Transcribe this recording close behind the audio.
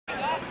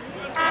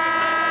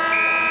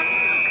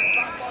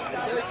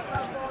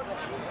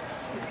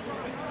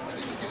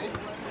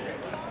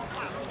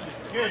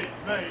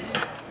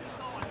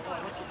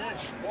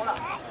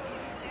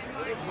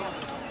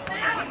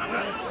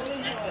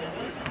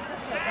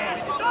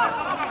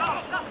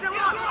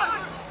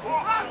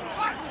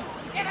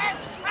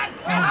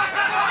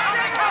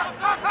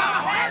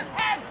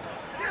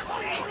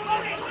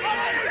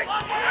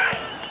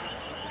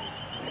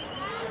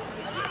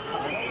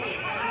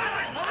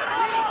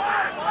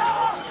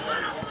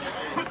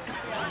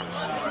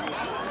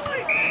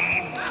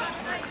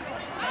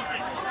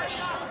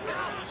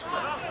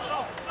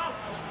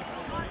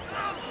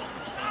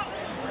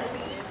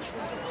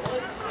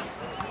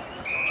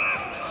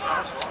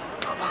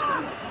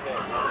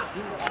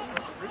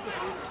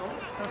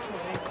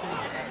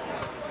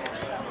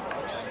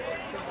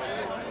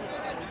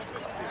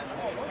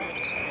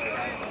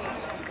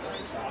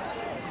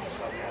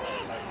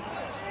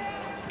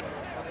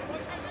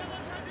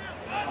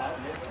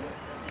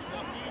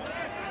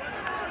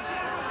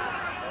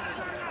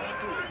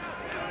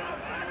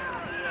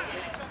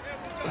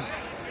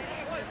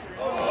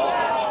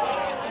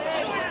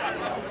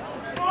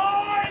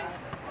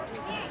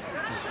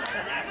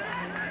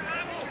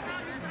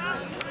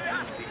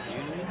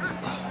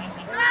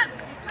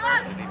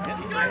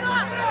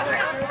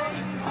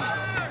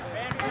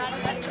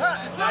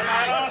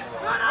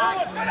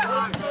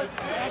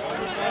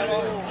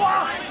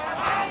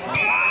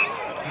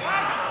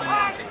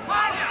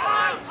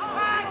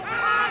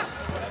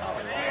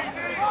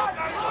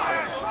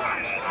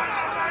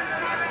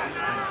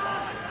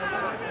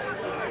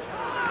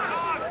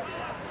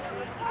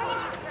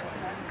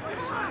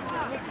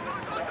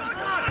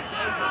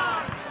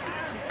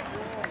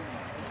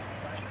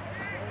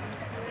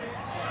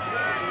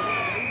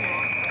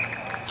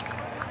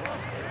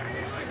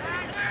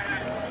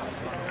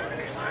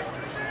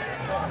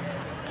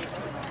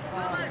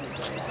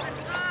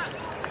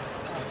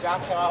Job,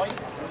 Charlie.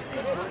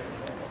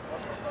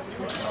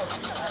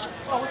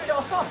 Oh, what's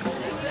going on?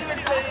 You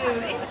didn't say you.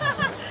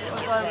 I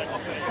was like,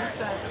 what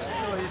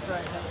are you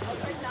saying?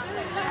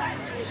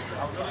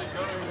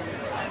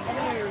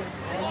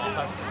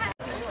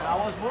 I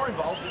was more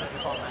involved in it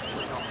if I'm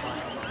actually not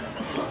playing.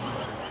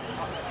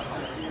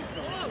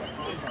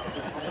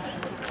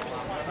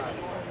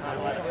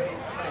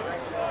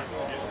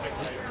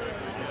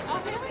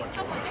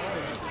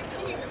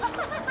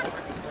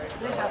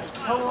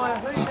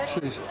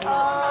 Jeez.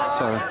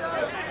 Sorry.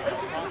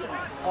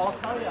 I'll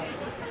tell you. I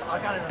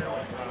can't even know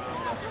what to say.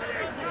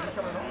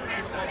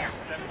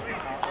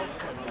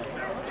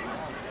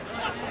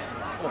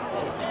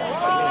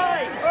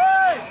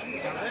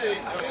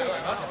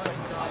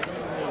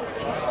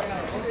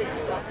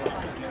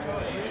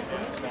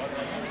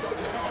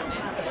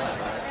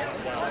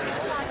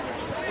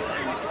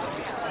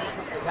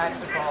 That's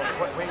the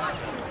problem. Wait.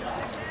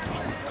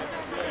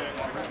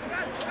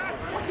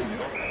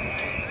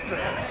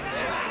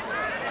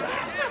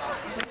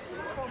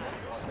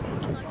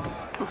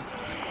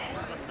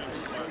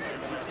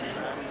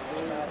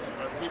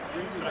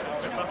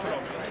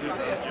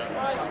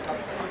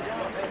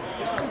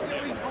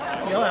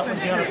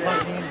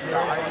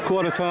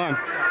 Quarter time.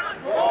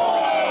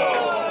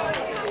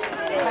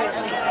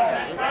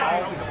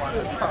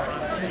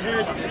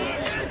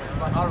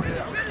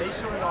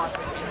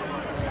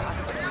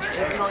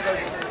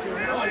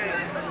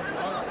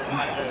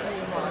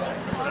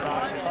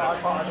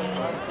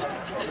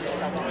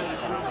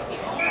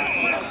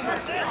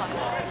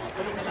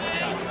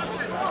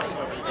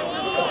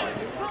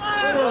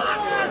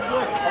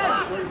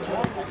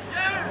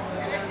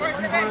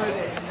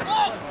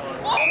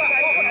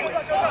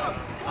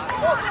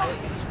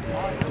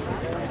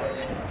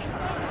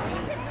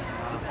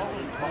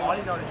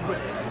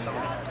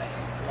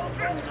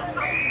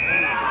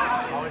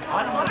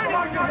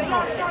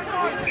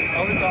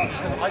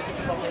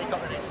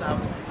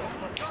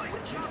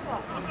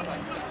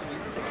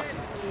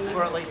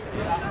 Or at least, I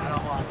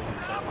don't want to.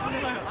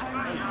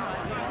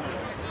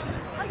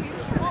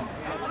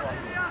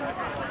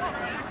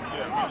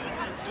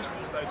 It's just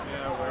the stage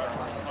now where I can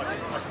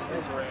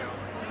walk around.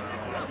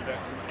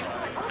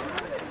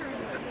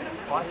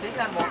 Well, I think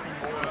that might be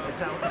more of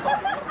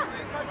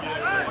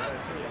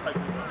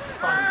a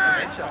science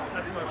dementia.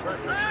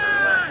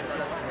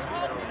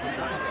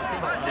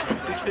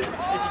 Because if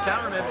you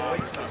can't remember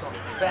weeks at a time,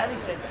 but having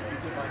said that, you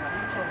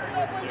tell me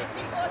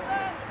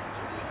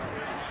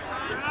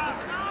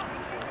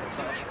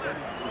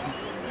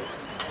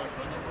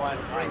I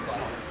have 3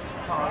 classes.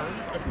 Home,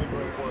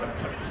 work.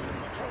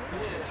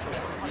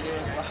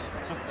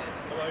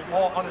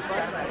 Or on a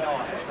Saturday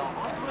night.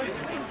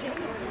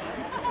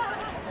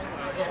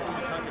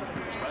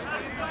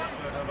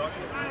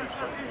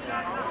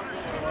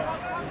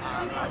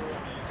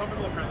 Some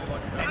people apparently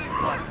like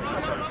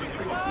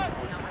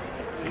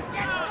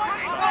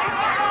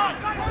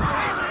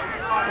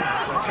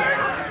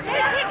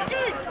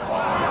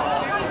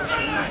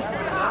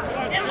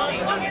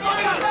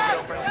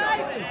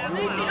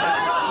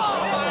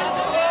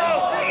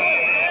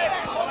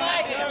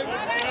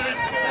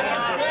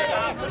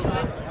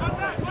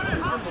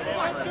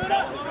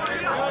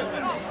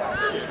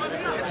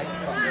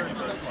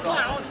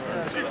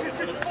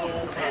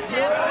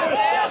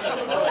Yeah.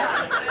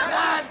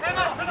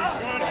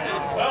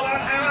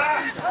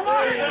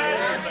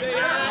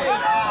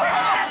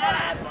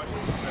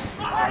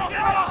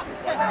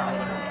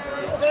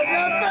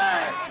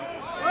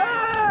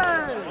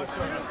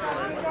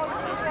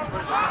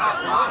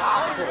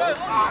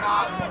 And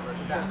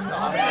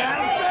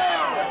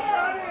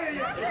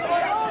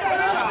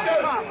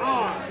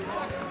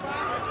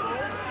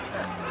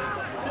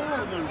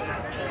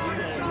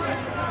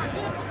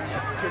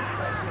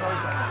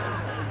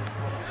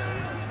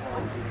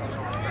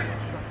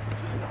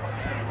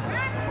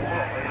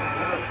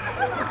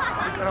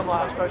I'm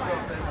like, I spoke to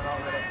him Thursday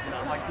night, and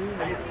I'm like,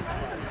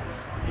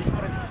 he's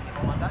got an interview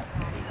on Monday.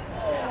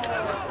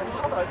 And he's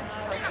all open,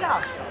 she's like, yeah,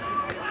 I'll just tell you.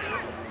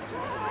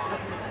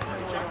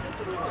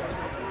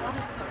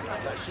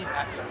 So she's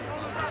absolutely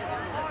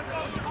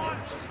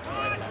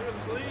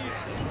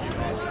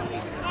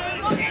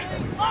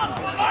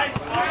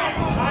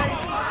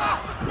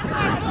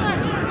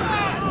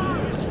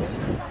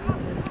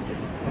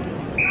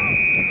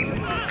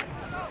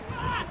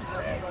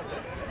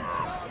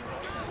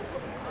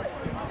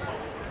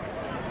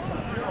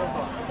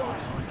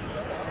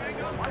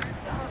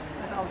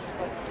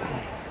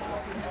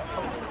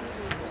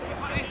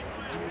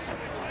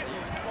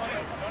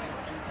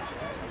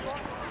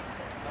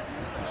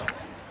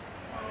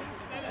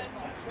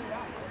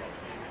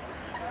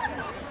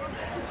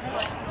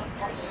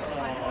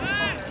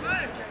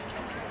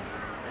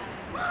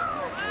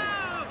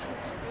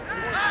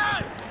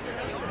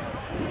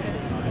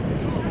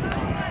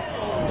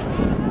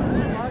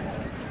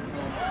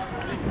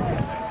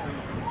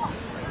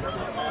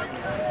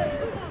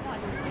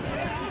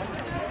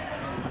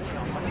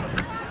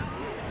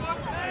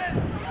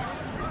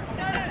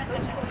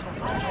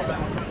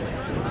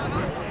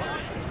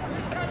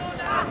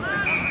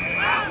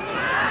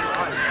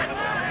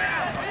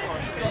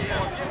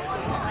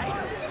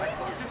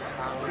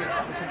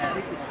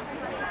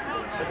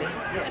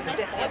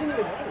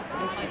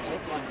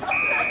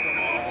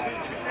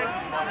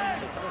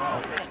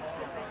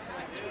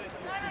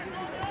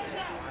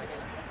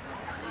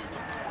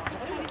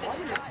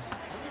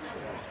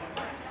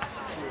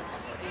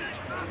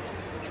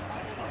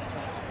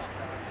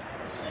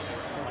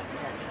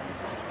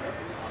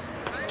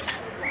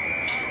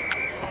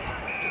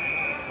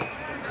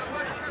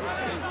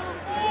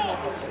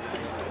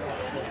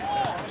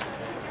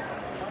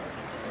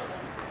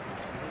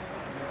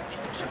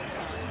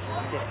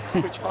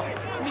Which one?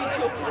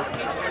 Mutual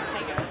Tiger.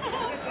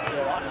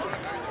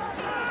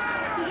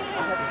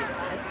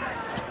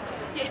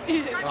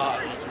 Yeah.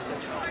 Oh, yes, we said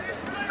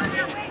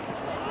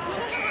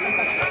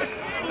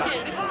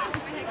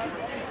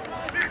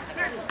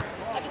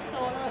I just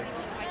saw it.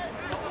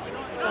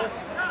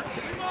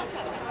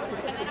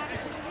 And then I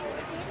just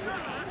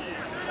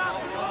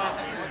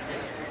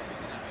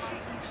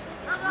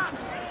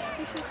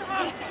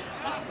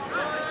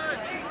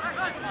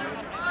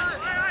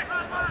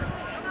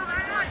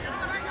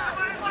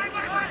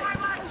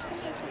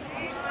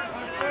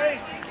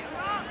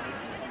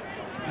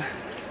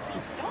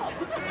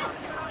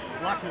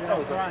lucky that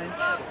was rain.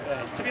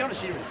 To be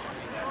honest,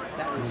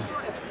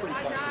 that's pretty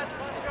close to what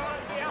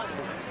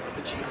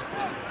but she's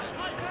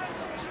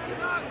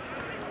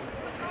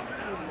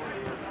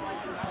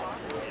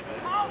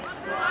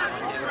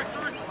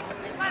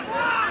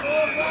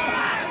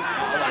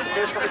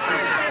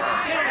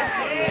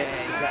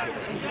yeah,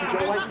 exactly.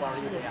 You always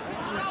worry about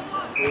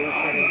all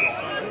setting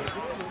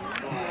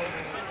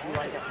you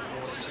wake up in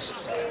the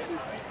morning.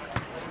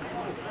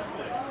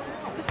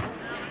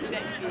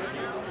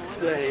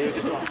 Yeah, you're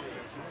just like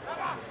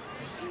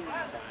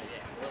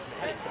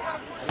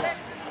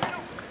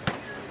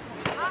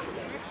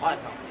I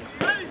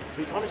to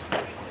be honest,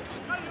 that's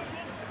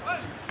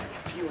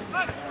she was a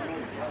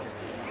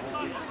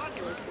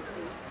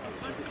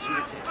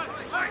text.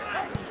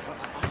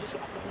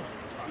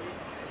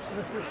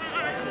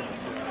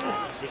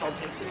 If I'm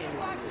texting him,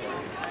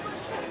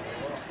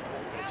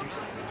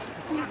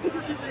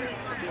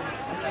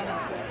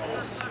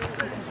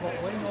 This is what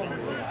we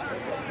normally do.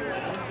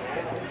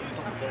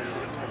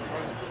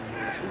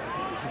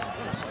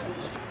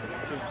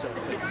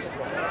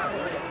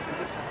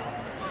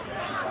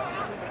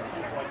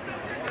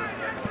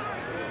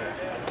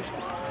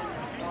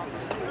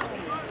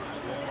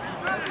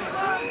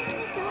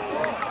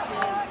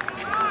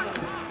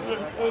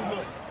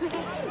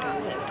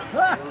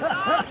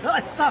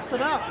 I stuffed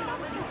it up.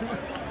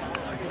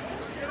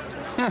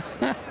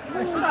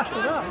 I stuffed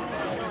it up.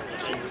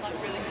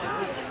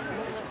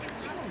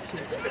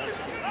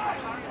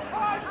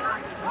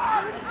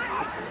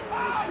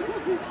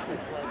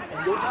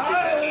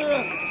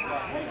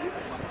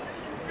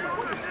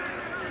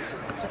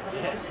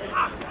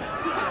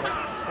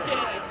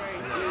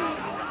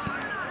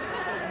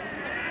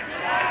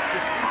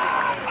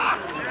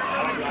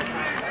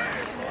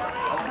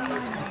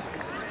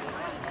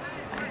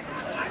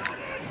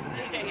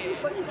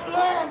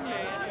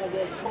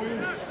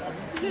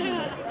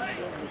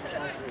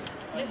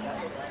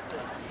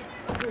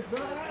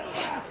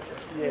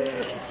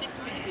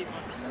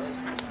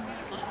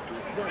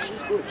 No,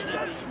 she's good. She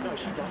does. No,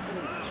 she does.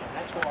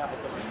 That's why I was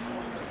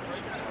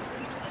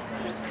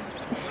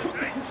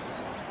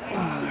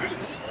Oh, there it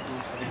is.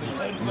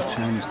 It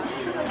changed.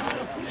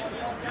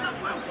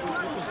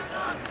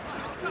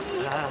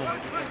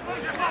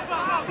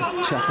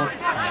 Chapel.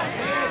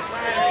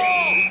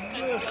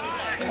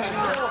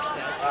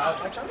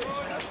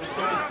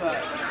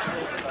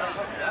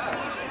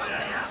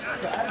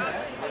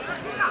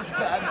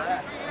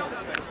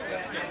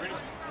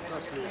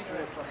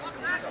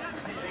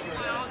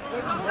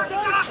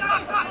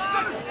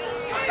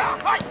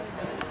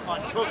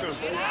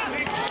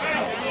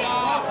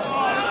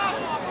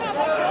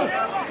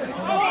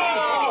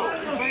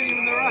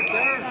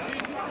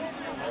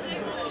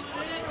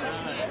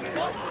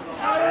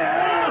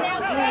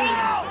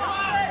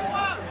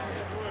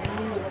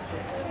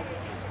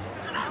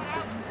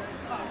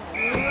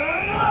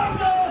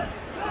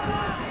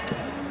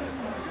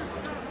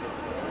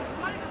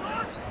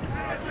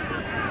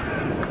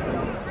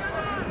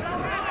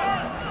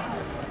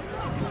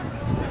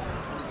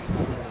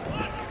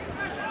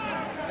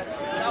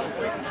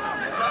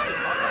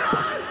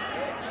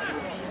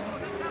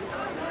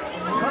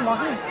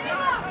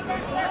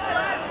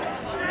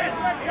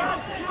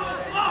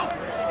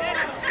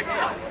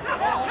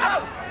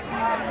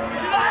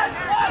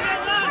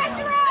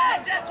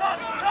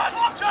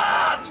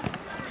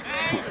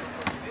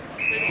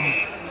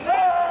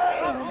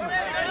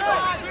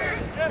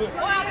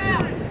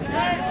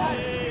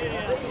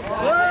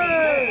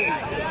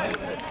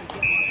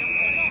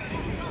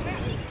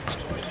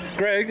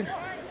 Greg,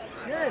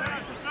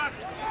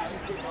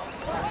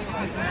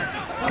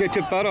 get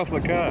your butt off the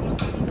car.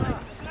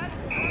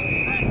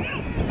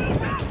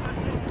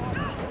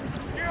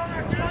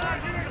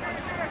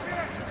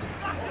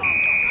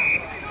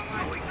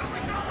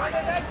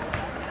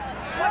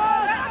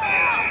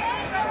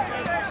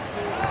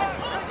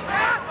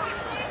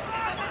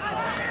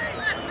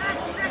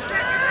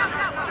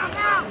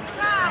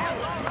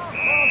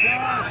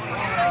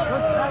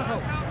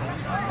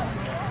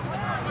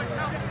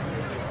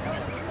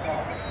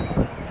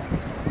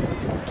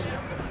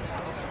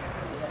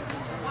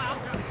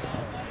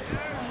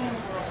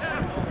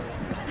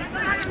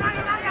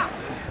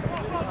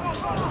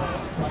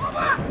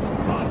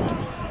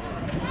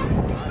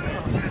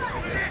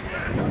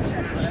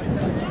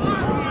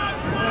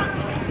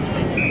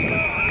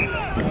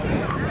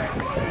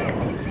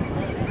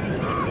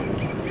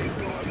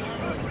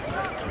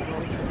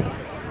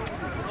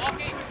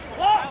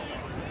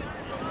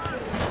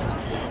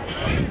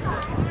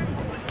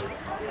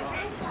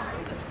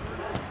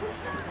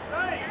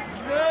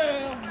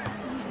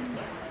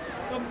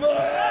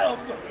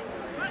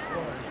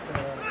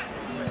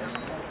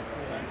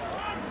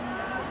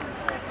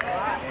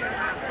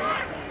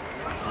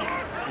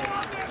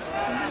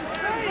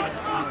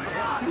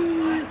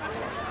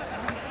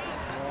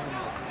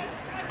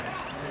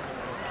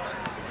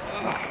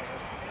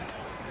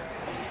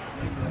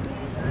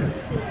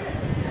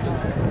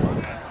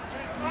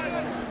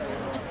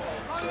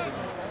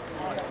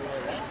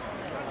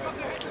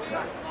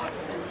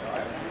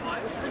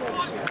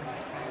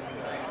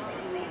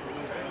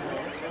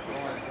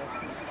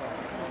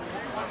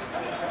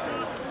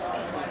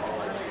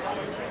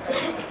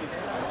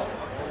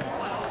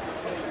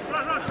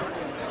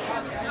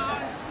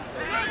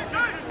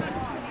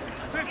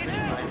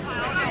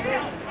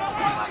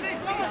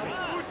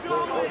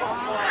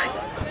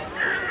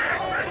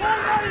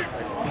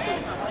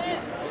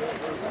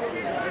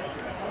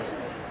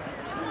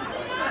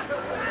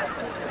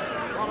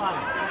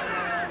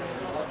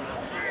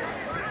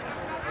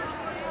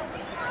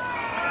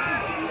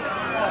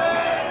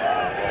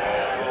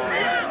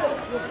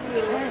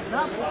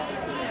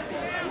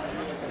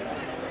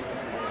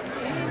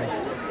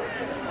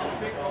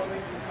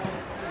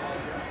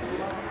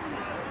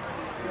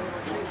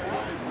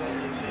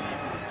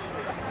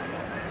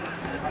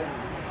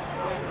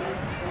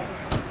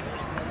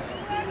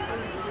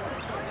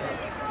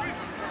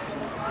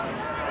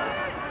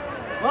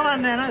 Well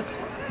done, Dennis.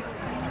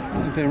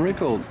 I've been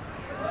recalled.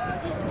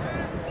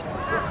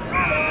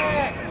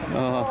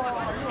 Oh.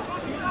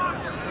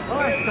 All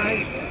right,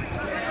 Steve.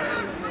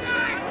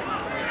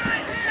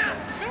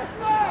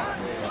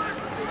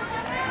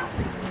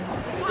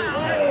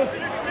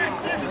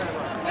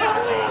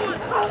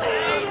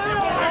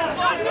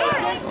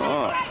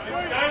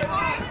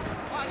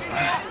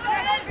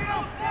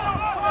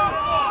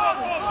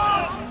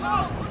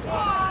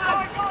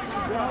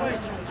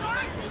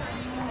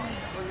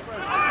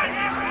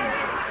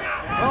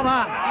 Well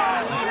done.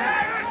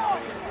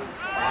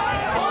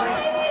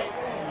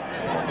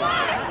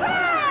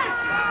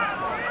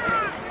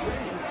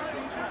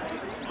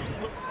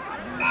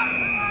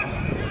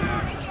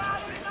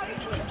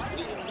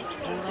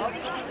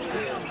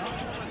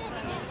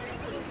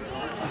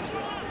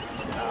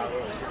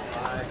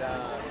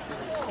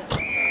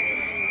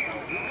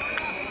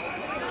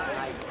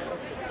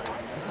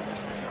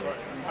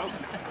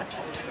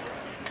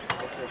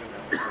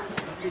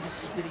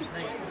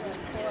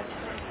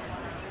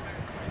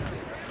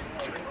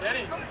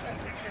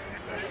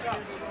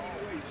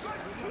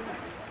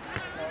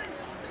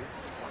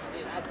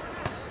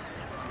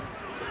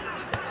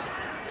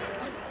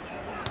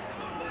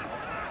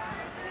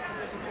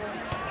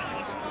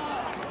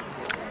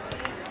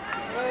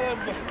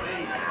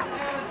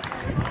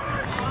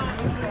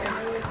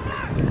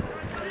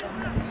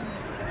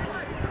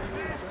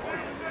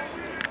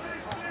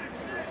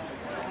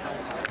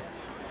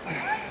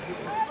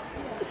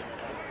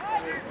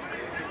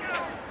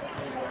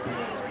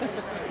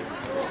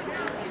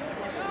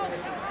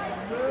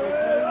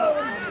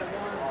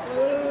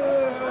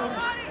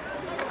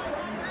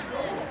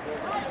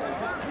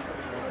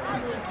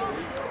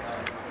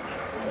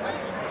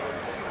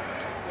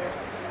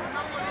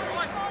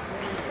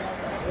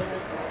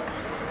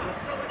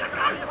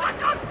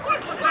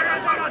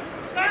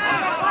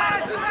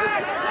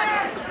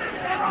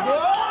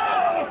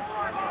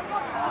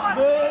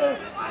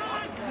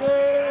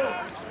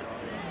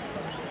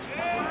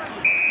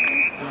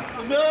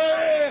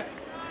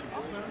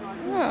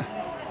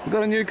 We've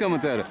got a new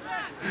commentator.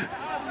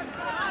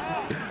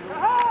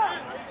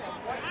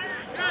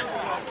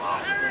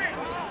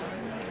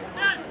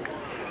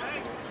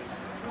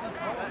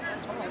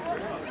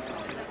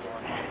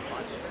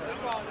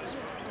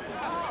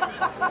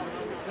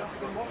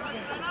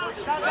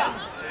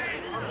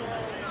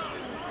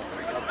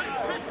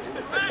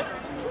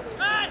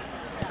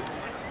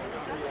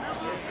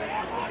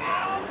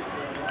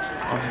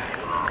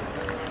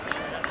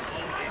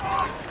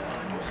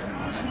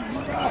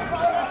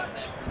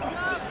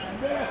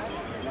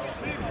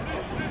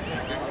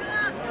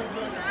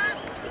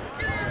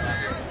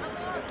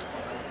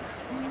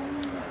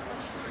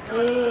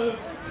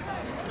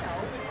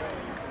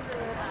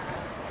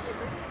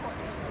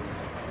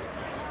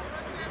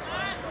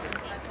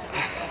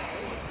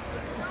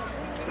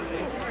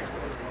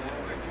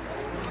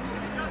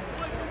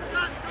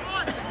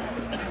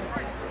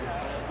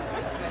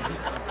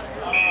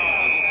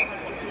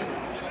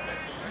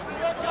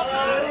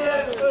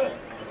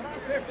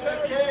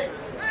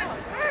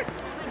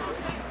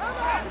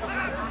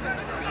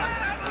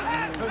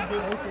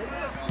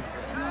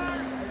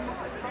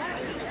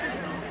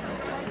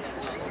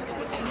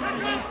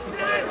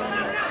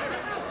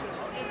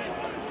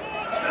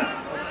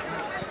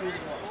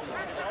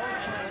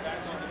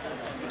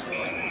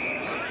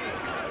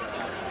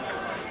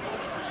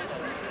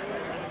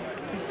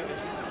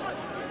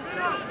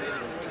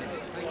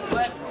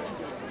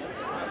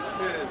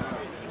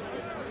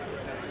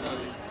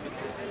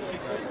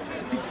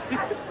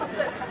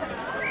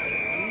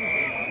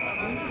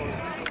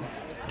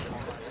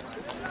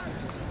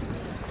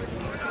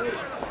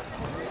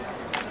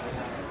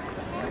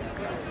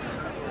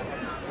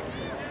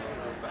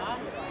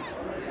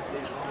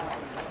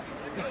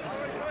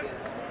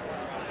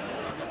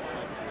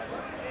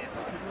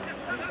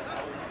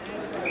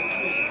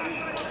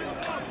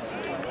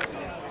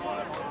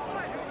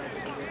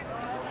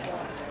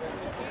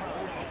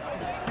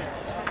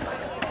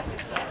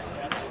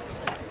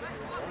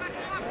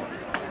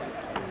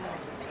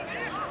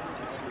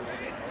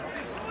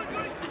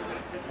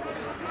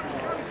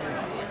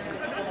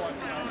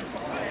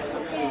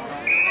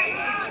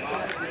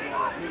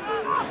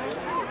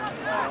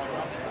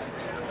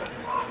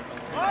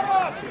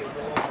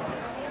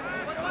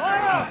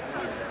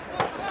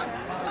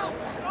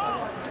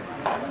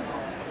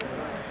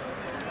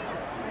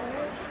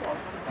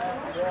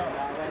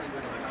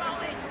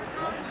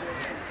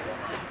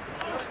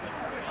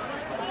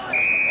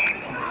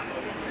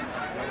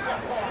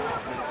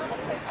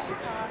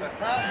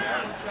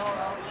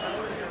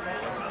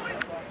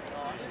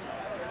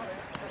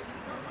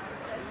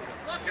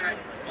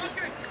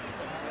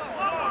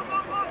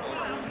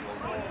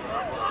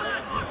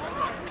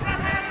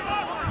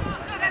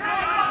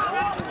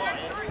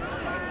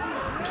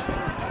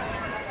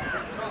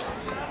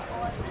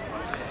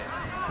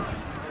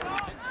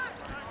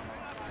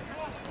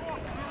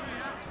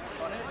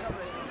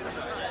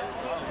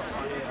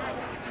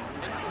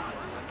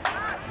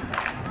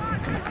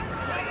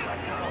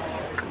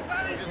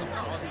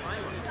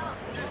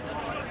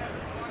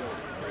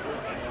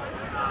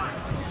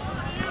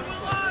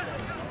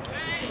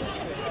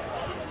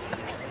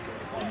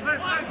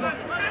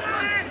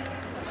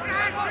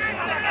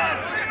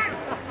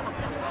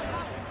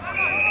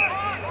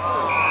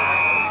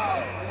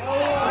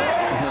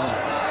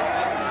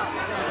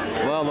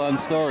 Well done,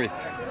 Story. I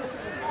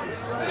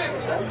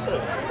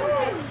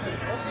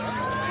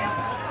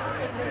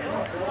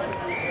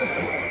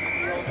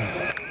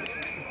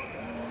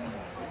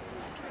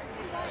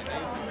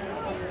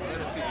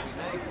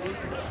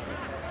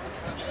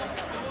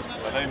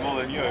know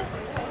more than you. You're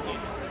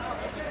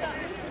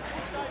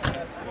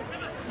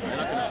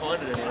not going to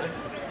find it anyway.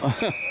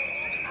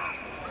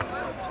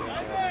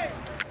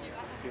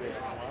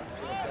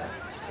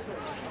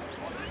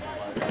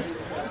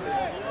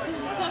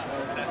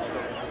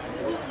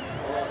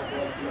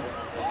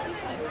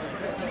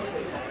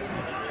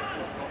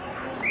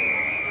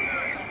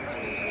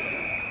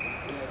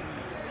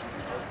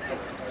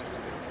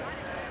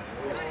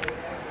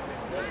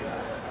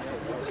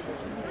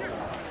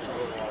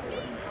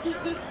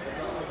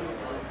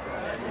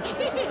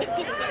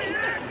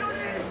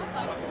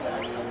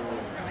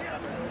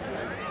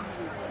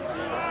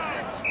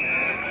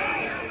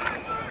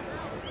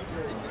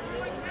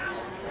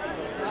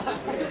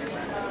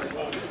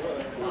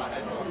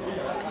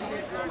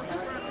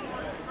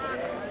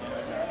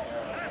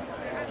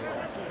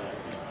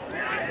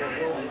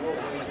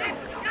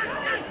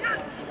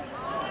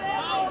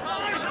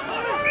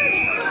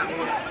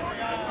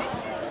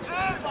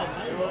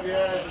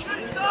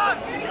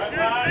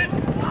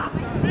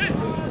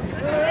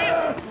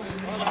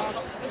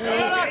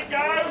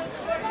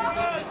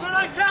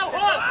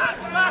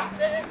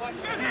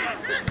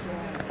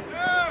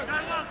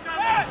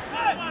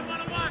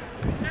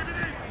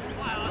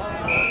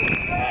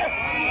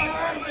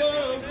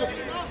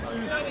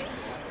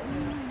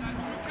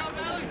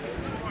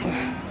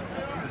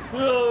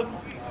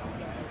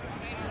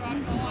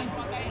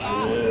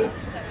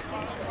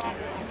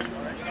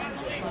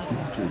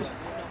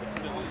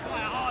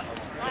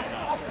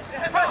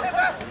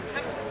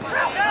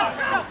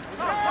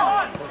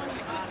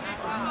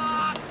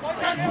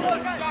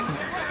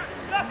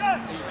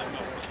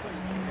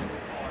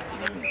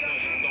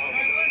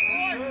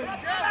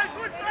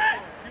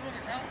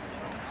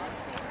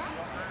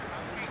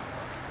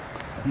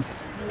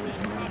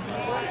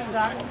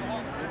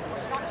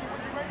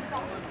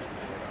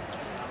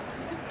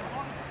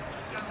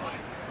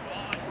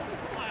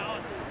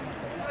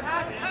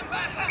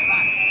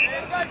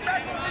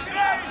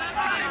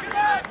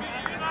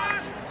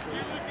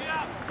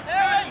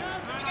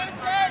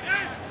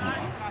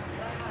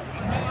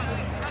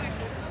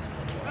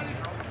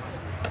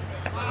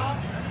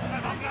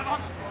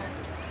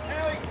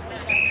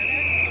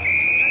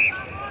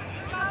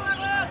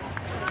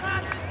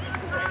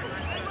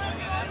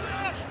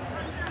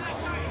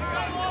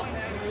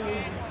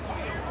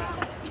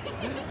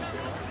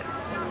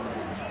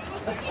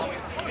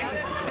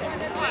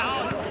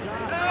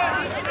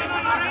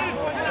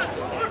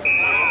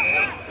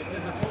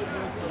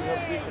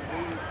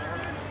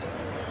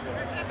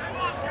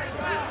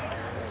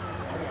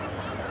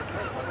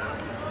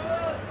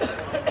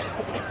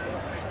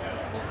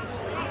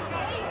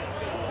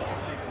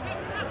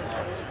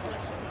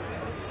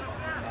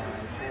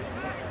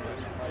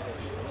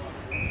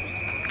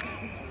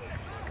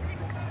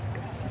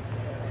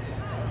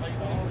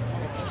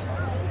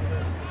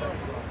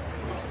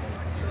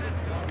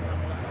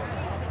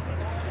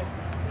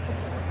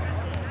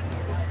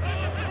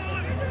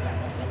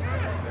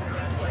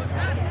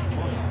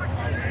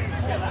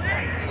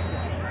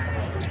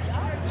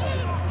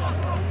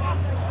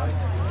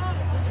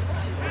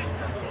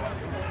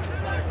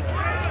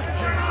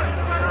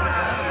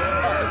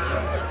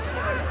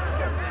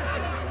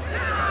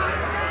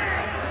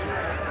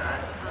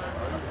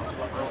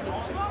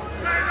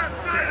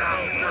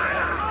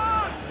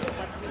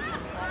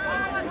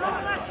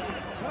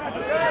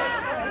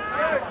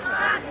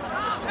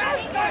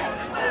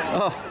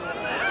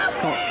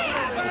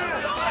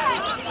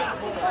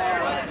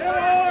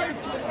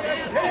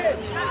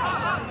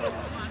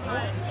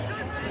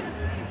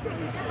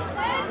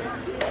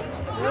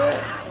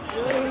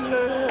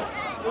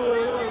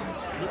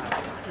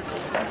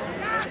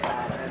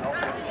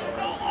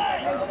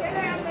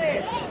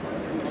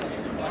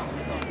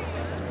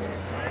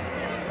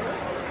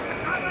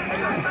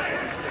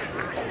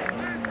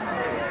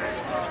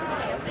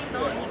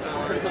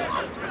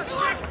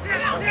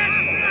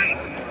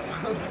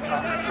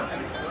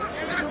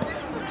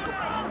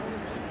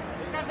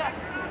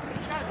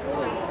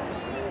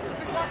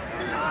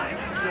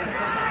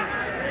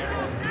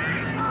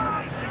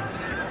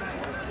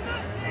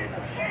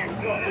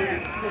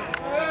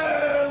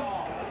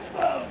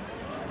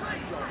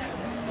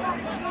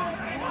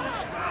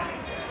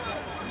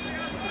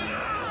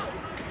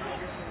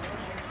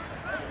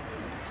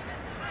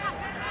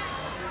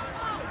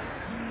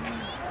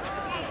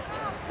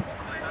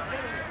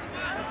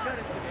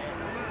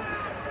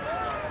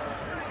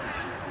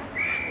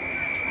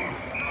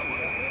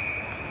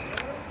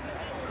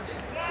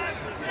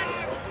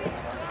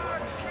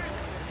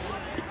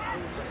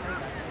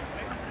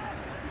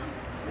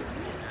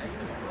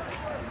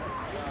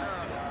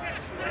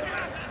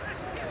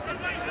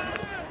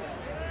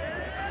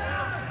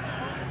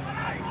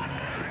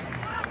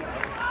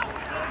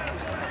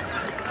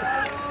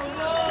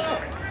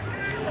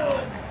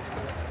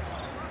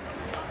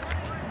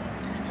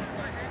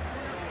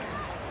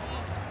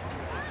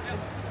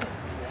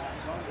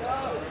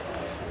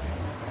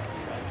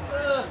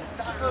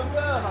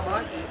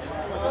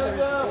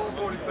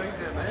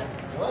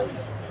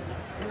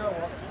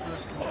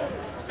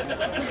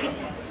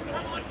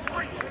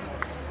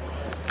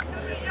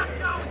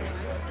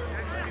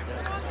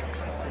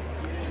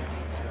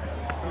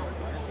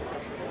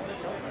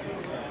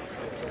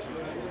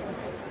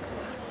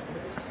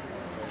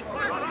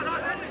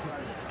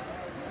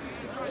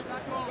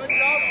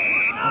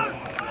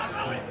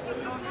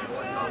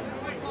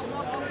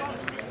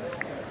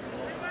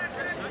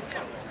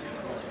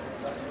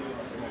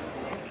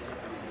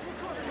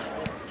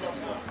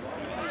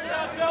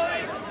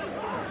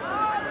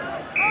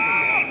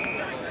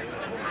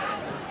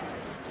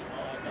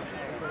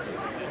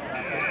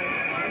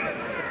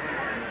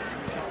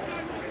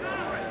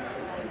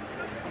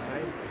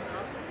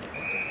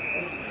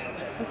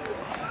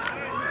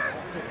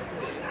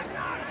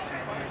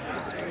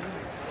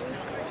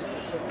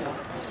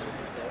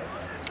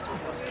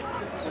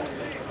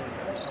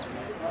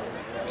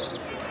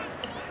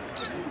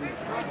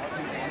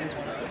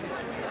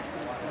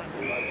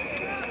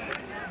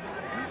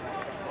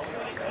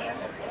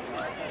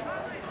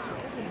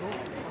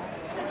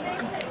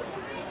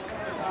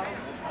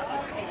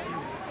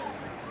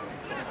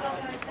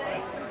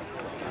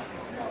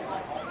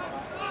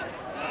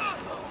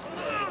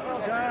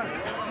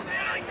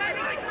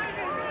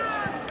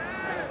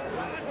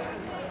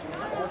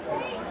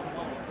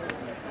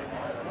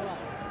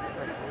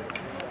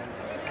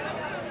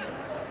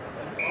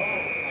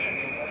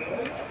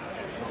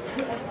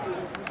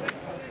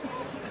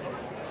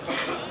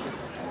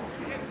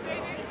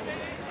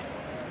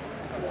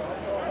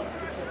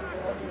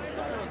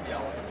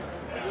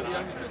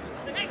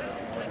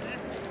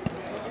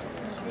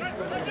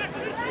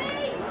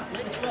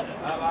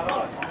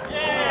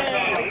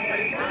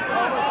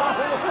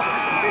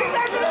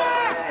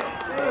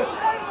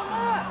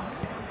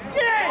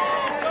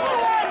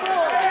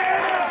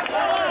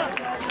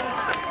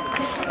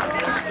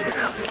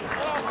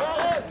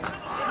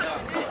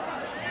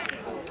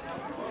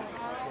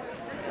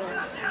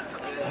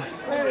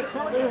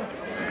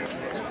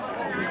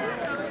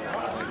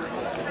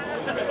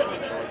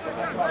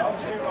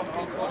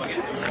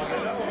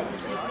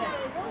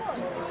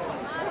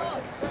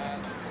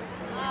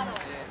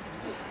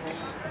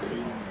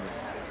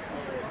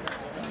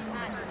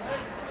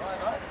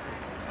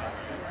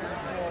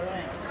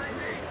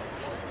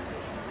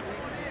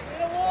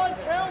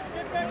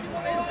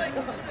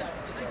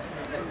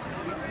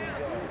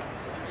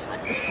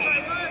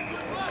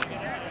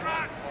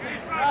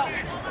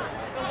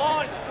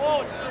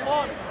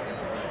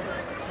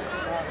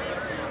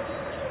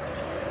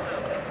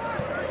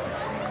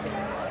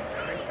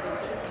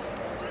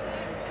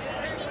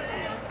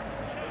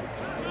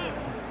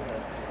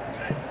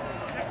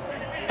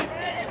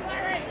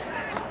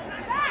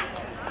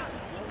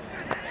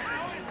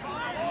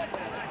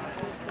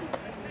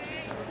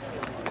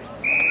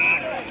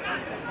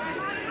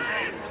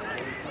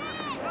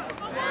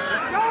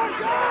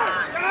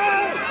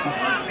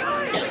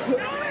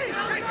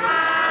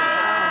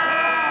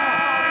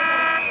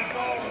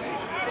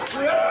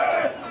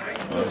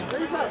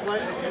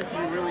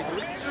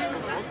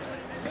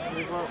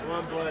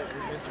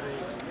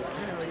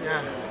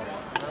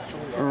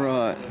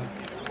 Right.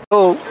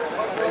 Oh.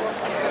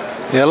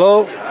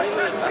 Hello?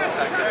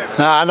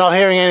 No, I'm not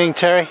hearing anything,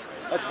 Terry.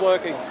 That's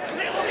working.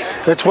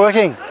 It's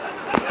working.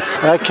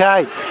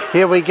 Okay,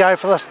 here we go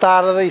for the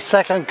start of the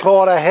second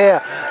quarter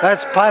here.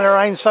 That's Painter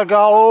aims for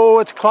goal. Oh,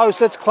 it's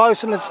close,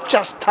 and it's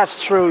just touched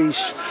through.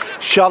 His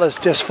shot has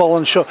just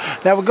fallen short.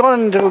 Now we've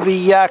gone into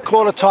the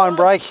quarter time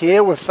break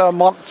here with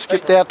Mont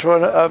skipped out to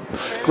a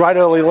great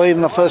early lead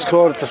in the first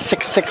quarter to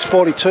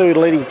 6-6-42,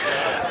 leading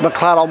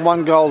McLeod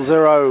on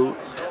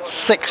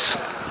 1-0-0-6.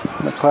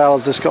 McLeod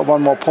has just got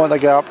one more point. They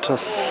go up to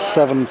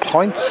 7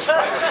 points.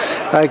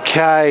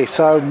 Okay,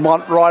 so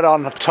Mont right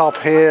on the top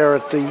here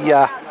at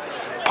the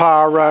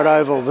Para Road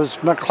Oval. There's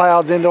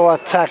McLeod's into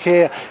attack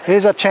here.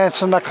 Here's a chance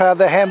for McLeod.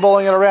 They're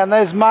handballing it around.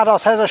 There's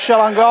Martos, has a shot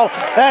on goal,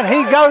 and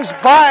he goes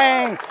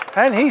bang!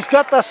 And he's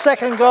got the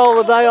second goal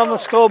of the day on the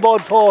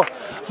scoreboard for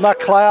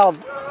McLeod.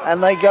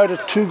 And they go to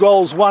 2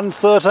 goals,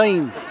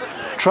 1-13,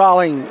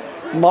 trailing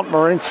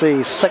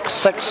Montmorency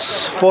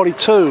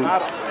 6-6-42.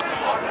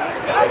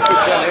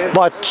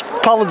 My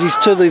apologies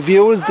to the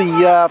viewers.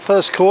 The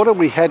first quarter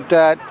we had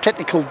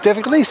technical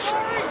difficulties,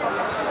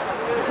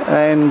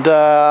 and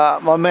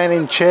my man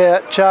in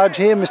charge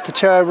here, Mr.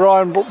 Terry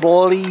Ryan,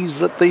 believes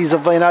that these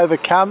have been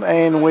overcome,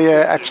 and we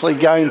are actually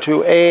going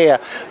to air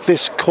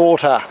this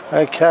quarter.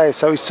 Okay,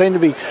 so we seem to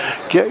be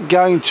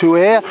going to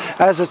air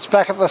as it's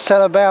back at the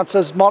centre bounce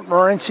as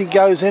Montmorency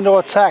goes into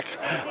attack.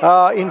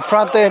 In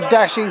front there,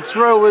 dashing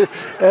through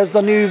as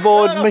the new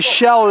board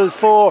Michelle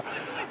for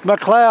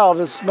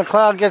McLeod. As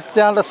McLeod gets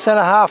down to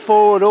centre half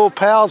forward, all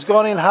Powell's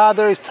gone in hard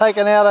there. He's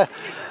taken out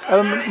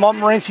a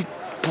Montmorency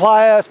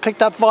player,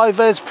 picked up by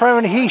Vez Prem,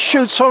 and he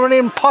shoots from an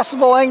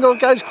impossible angle,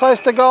 goes close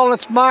to goal, and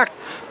it's marked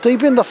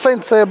deep in the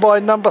fence there by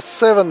number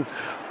 7,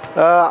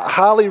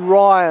 Harley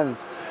Ryan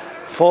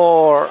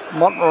for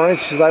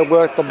Montmorency. They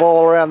work the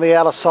ball around the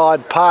outer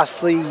side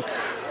past the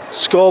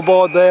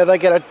scoreboard there. They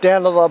get it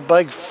down to the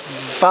big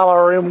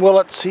fella in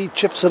Willits. He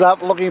chips it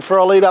up, looking for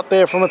a lead up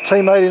there from a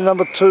teammate in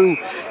number 2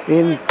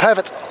 in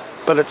Pavitt,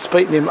 but it's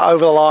beaten him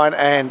over the line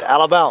and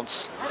out of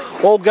bounds.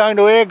 All going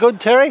to air good,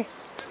 Terry?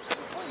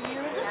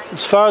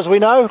 As far as we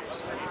know.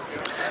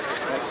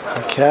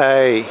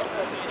 Okay.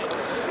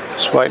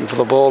 Just waiting for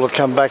the ball to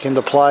come back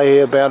into play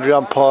here. Boundary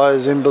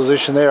umpires in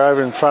position there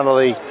over in front of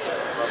the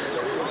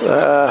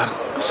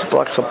it's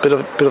like a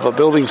bit of a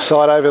building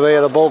site over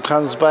there. The ball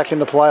comes back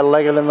into play.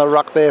 Leggett in the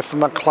ruck there for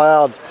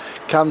McLeod.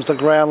 Comes to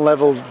ground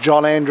level.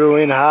 John Andrew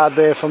in hard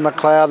there for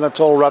McLeod, and it's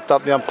all wrapped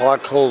up. The umpire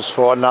calls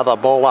for another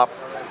ball up.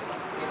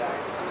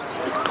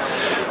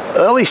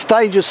 Early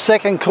stages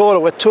second quarter.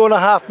 We're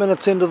 2.5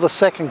 minutes into the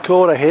second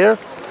quarter here.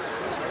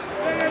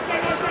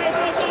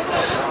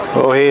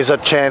 Well, here's a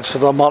chance for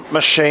the Mont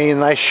machine.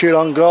 They shoot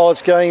on goal.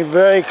 It's going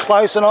very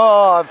close, and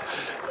oh,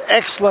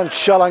 excellent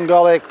shot on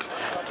goal there.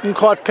 Didn't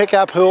quite pick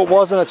up who it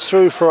was, and it's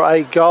through for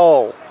a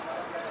goal.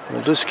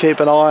 We'll just keep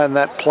an eye on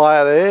that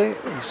player there.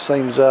 He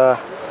seems might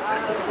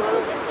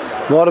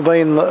have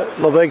been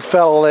the big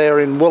fella there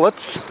in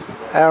Willits,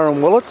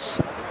 Aaron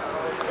Willits.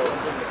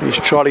 He's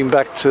trotting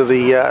back to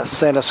the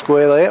centre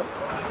square there.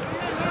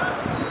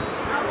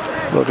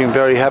 Looking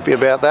very happy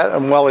about that,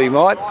 and well he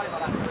might.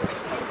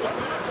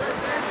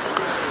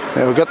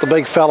 Now we've got the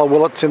big fella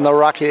Willits in the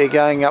ruck here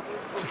going up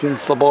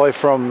against the boy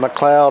from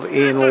McLeod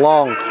in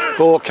long.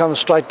 Ball comes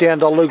straight down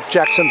to Luke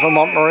Jackson from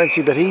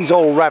Montmorency, but he's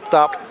all wrapped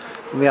up,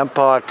 and the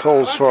umpire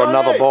calls for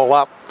another ball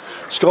up.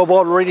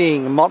 Scoreboard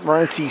reading,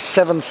 Montmorency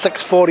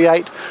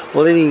 7-6-48,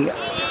 leading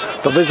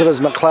the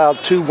visitors McLeod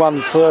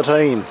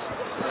 2-1-13.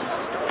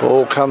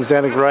 Ball comes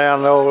down the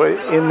ground. Oh,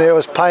 in there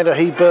was Painter.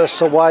 He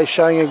bursts away,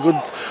 showing a good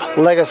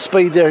leg of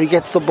speed there. He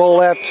gets the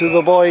ball out to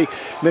the boy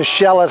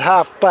Michelle at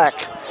half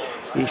back.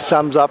 He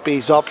sums up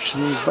his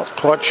options, not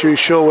quite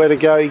sure where to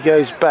go. He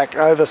goes back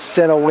over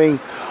centre wing,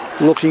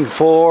 looking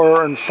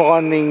for and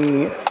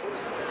finding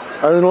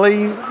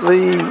only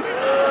the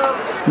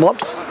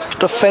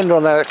defender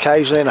on that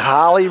occasion, and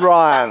Harley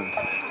Ryan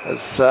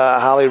as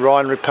Harley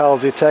Ryan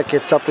repels the attack,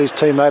 gets up to his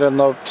teammate in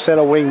the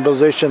centre wing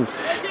position.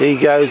 He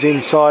goes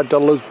inside to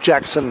Luke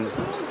Jackson.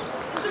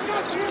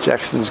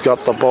 Jackson's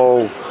got the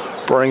ball,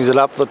 brings it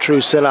up the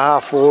true centre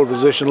half forward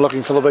position,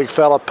 looking for the big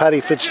fella,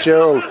 Paddy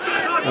Fitzgerald,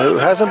 who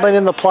hasn't been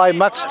in the play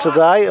much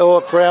today,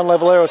 or at ground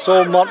level there. It's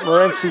all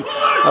Montmorency.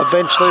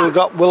 Eventually we've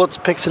got Willits,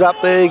 picks it up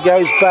there, he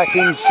goes back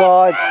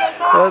inside.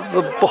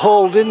 The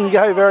ball didn't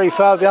go very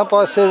far. The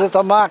umpire says it's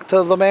a mark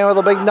to the man with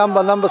the big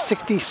number, number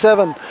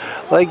 67.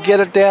 They get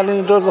it down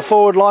into the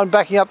forward line.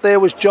 Backing up there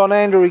was John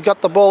Andrew. He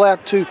got the ball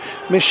out to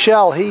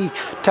Michelle. He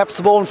taps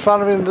the ball in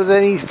front of him, but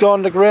then he's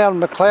gone to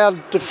ground.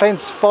 McLeod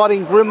defence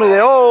fighting grimly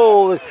there.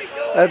 Oh!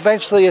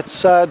 Eventually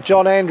it's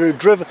John Andrew.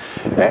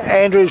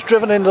 Andrew's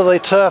driven into the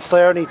turf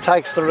there, and he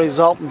takes the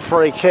resultant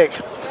free kick.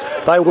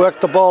 They work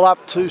the ball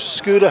up to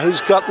Scooter,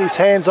 who's got his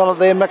hands on it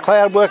there.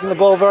 McLeod working the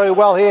ball very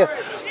well here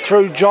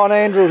through John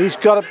Andrew. He's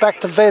got it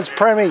back to Vez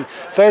Premi.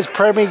 Vez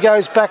Premi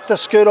goes back to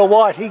Scooter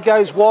White. He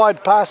goes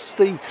wide past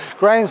the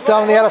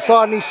grandstand on the other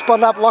side, and he's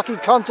spotted up Lockie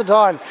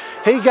Constantine.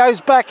 He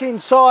goes back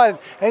inside,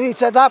 and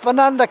he's an up and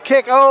under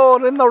kick.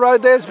 Oh, in the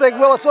road there's Big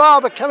Willis.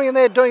 Oh, but coming in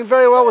there doing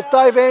very well with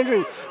Dave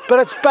Andrew. But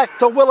it's back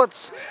to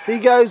Willits. He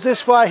goes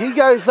this way, he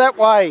goes that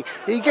way.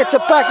 He gets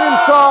it back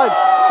inside.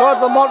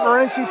 Got the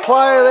Montmorency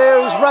player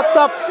there who's wrapped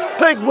up.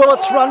 Big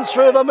Willits runs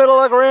through the middle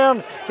of the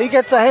ground. He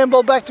gets a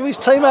handball back to his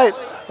teammate.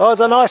 Oh,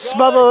 it's a nice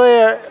smother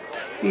there.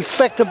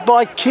 Effected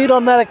by Kidd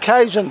on that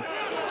occasion.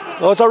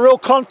 It was a real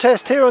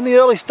contest here in the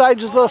early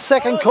stages of the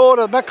second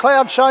quarter.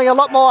 McLeod showing a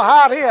lot more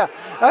heart here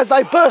as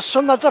they burst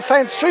from the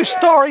defence through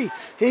Story.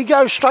 He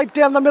goes straight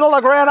down the middle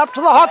of the ground up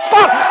to the hot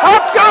spot.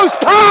 Up goes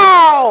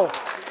Powell!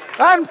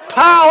 And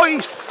Powell,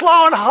 he's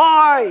flown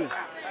high.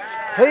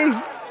 He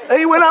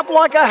went up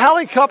like a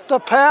helicopter,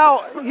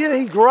 Powell.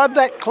 He grabbed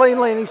that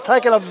cleanly, and he's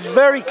taken a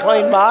very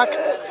clean mark.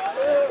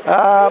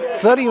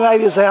 30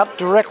 metres out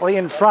directly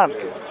in front.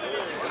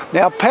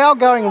 Now Powell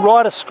going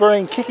right of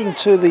screen, kicking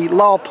to the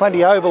Lowell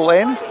Plenty Oval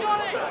end.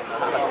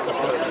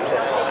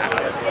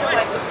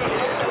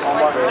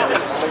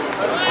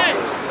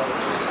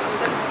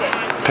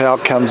 Powell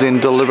comes in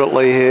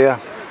deliberately here.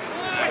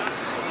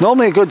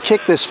 Normally a good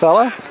kick, this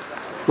fella.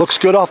 Looks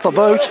good off the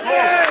boot,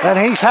 and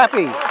he's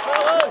happy.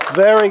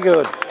 Very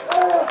good.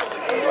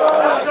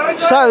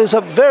 So there's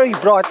a very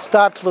bright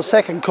start to the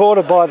second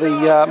quarter by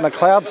the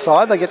McLeod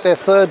side. They get their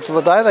third for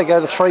the day. They go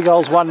to 3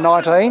 goals,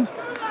 1-19.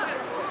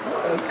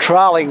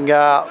 Trailing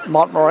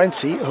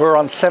Montmorency, who are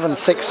on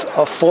 7-6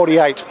 of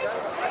 48.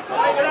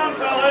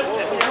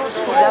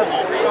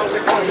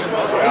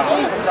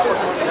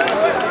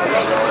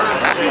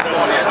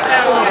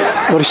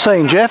 What are you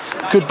saying,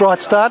 Jeff? Good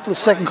bright start to the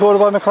second quarter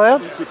by McLeod?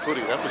 Good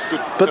footy, that was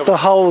good. But the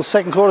whole of the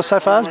second quarter so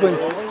far has been...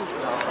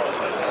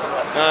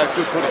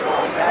 Good footy.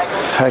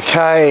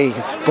 Okay,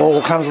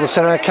 ball comes to the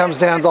centre, comes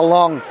down to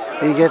Long.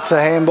 He gets a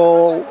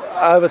handball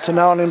over to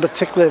no one in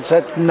particular. It's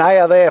that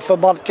Naya there for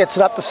Mont, gets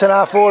it up to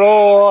centre forward.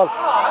 Oh,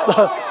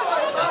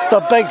 the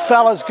big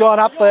fella's gone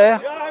up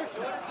there.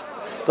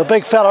 The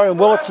big fella in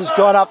Willits has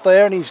gone up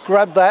there, and he's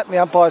grabbed that, and the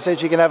umpire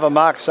says you can have a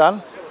mark,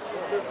 son.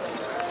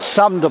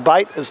 Some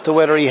debate as to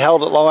whether he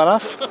held it long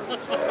enough.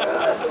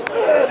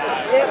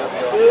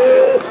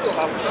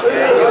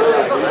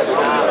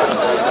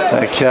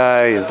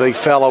 Okay, the big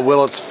fella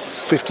Willits,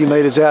 50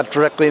 metres out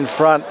directly in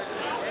front,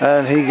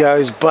 and he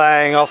goes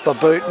bang off the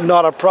boot,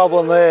 not a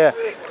problem there,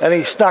 and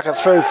he snuck it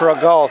through for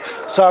a goal.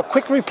 So a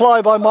quick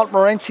reply by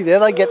Montmorency there.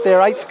 They get their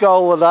 8th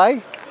goal of the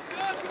day.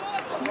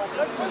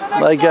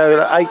 They go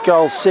to 8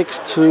 goals 6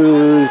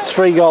 to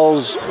 3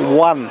 goals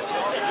 1.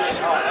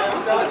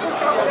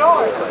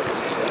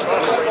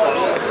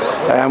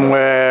 And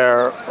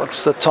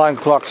what's the time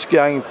clock's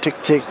going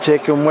tick, tick,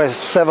 tick, and we're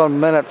 7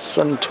 minutes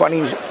and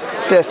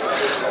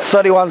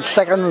 31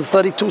 seconds,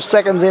 32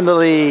 seconds into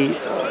the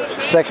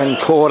second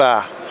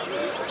quarter.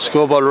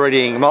 Scoreboard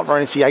reading,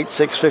 Montmorency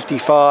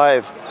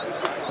 8-6-55,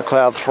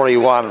 McLeod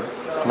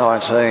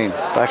 3-1-19.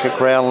 Back at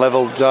ground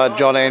level,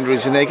 John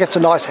Andrews in there. Gets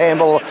a nice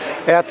handball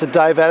out to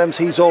Dave Adams.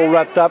 He's all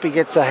wrapped up. He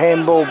gets a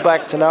handball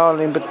back to no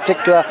one in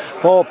particular.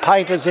 Paul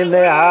Painter's in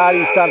there hard.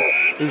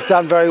 He's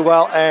done very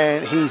well,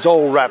 and he's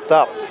all wrapped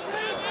up.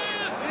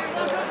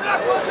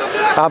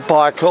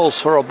 Umpire calls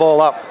for a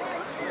ball up.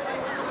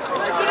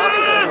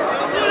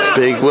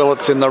 Big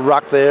Willits in the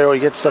ruck there. He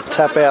gets the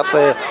tap out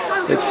there.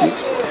 They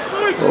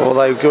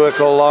work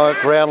along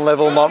at ground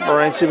level,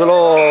 Montmorency, but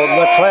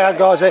McLeod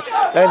guys there.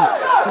 And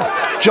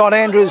John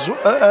Andrews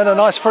earned a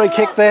nice free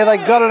kick there. They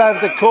got it over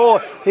the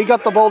core. He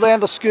got the ball down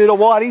to Scooter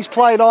White. He's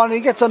played on. He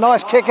gets a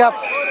nice kick up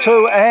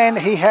too, and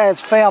he has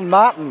found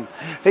Martin.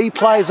 He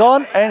plays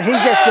on, and he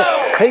gets a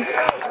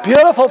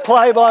beautiful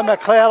play by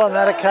McLeod on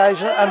that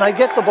occasion, and they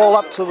get the ball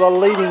up to the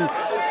leading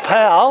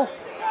Powell.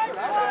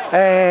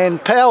 And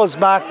Powell was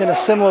marked in a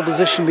similar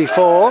position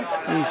before.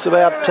 He's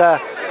about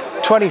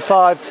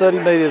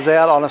 25-30 metres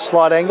out on a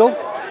slight angle.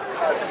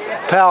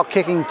 Powell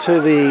kicking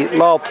to the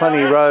Lowell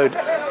Plenty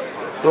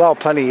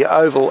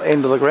Oval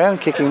end of the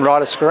ground, kicking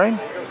right of screen.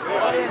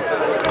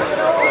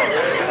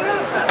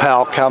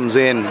 Powell comes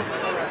in.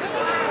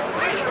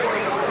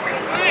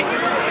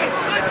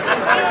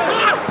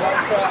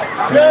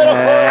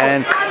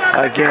 And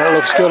again, it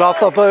looks good off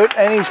the boot,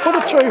 and he's put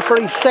it through for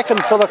his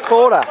second for the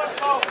quarter.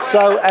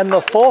 So, and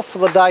the fourth for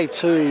the day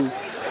to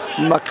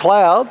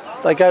McLeod.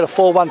 They go to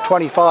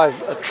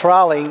 4-1-25,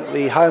 trailing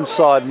the home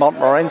side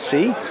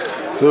Montmorency,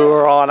 who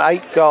are on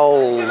 8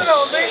 goals,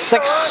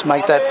 6,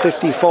 make that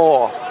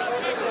 54.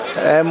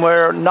 And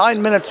we're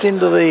 9 minutes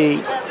into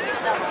the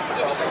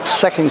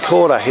second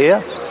quarter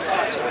here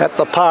at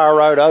the Para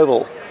Road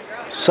Oval.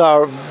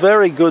 So a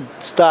very good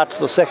start to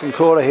the second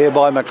quarter here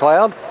by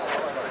McLeod.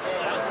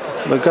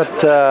 We've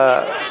got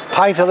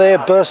Painter there,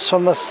 bursts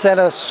from the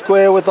centre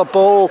square with the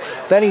ball,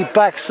 then he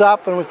backs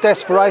up and with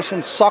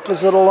desperation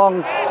soccers it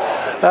along,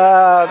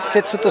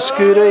 gets it to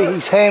Scooter,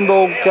 his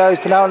handball goes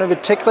to no one in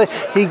particular,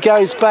 he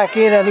goes back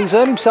in and he's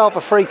earned himself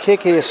a free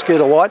kick here,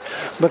 Scooter White.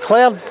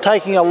 McLeod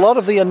taking a lot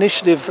of the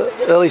initiative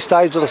early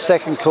stage of the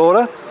second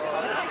quarter,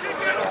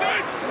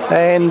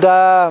 and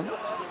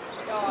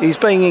he's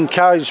being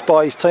encouraged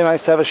by his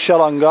teammates to have a shot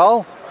on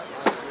goal,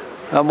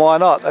 and why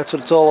not, that's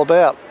what it's all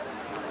about.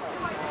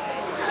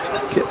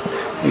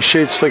 He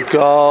shoots for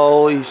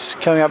goal, he's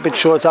coming up a bit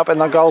short, it's up in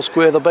the goal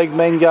square, the big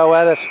men go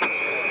at it,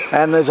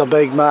 and there's a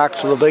big mark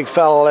to the big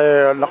fella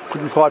there, and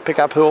couldn't quite pick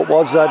up who it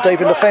was, deep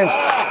in defence.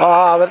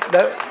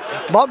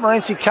 But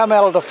Montmorency come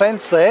out of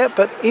defence there,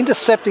 but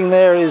intercepting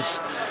there is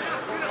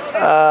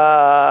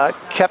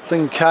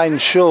Captain Kane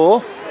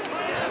Shaw.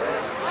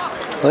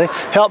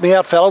 Help me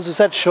out, fellas, is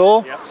that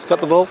Shaw? Yep. He's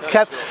got the ball.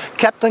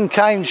 Captain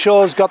Kane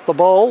Shaw's got the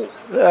ball,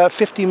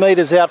 50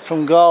 metres out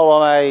from goal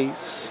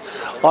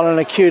on an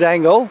acute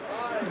angle.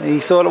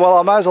 He thought, well,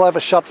 I might as well have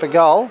a shot for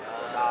goal.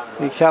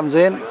 He comes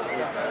in,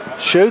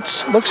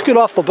 shoots, looks good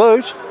off the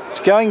boot.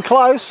 It's going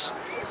close,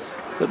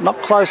 but not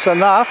close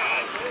enough.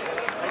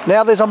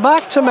 Now there's a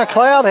mark to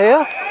McLeod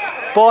here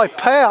by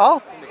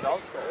Powell.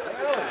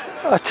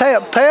 I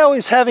tell you, Powell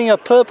is having a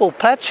purple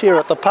patch here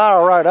at the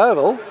Para Road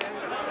Oval.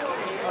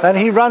 And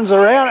he runs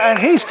around and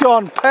he's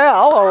gone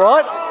Powell, all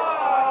right.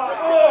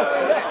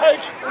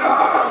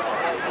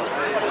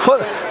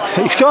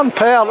 He's gone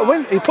Powell.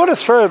 When he put it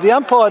through, the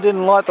umpire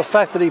didn't like the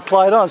fact that he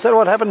played on. Is that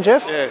what happened,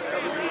 Jeff? Yeah.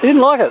 He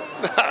didn't like it.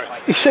 No.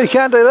 He said he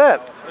can't do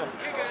that.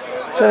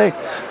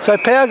 So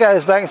Powell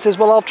goes back and says,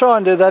 well, I'll try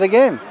and do that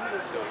again.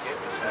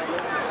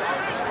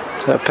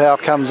 So Powell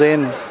comes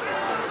in.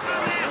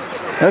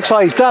 It looks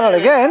like he's done it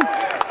again.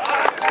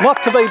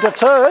 Not to be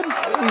deterred.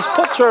 He's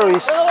put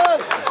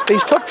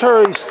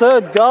through his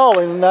third goal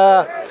in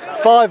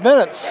 5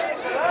 minutes.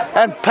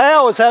 And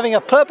Powell is having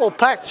a purple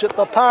patch at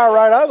the Para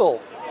Road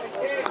Oval,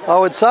 I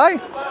would say.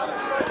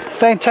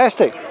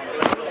 Fantastic.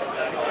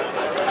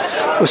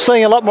 We're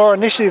seeing a lot more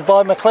initiative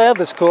by McLeod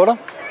this quarter.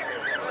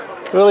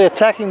 Really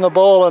attacking the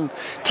ball and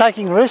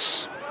taking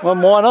risks. Well,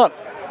 why not?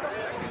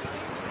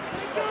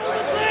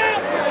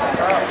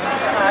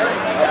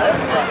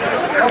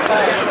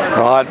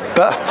 Right,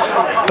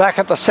 back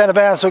at the centre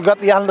bounce, we've got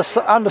the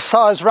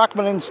undersized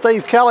ruckman in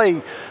Steve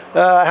Kelly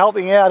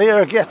helping out here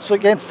against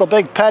the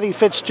big Paddy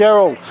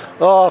Fitzgerald.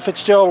 Oh,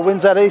 Fitzgerald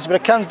wins that easy, but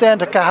it comes down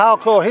to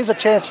Cahalcourt. Here's a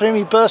chance for him.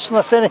 He bursts from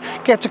the centre,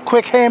 gets a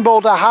quick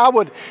handball to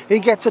Harwood. He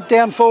gets it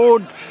down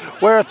forward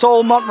where it's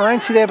all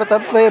Montmorency there, but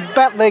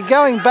they're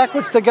going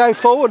backwards to go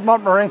forward,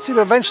 Montmorency, but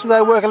eventually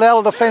they work it out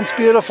of defence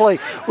beautifully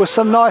with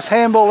some nice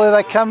handball there.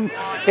 They come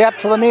out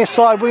to the near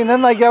side wing,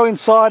 then they go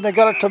inside and they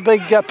got it to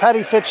big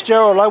Paddy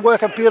Fitzgerald. They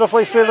work it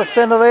beautifully through the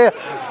centre there.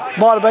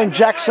 Might have been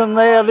Jackson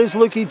there, Liz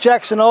Lukey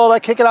Jackson. Oh,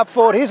 they kick it up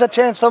forward. Here's a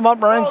chance for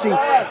Montmorency.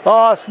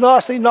 Oh, it's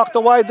nicely knocked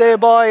away there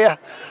by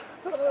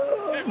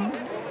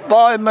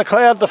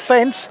McLeod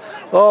defence.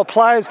 Oh,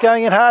 players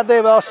going in hard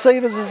there. Oh,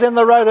 Sievers is in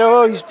the road there.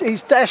 Oh,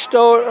 he's dashed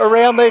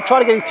around there,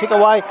 trying to get his kick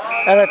away,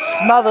 and it's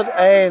smothered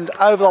and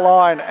over the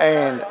line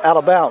and out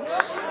of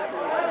bounds.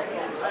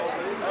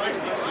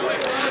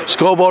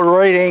 Scoreboard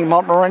reading,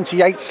 Montmorency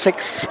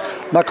 8-6,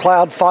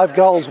 McLeod 5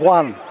 goals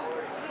 1.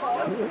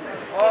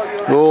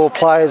 Oh,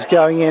 players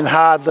going in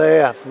hard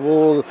there.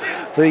 Oh,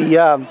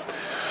 the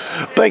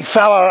big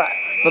fella,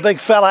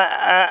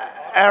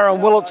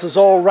 Aaron Willits is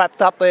all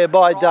wrapped up there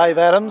by Dave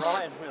Adams.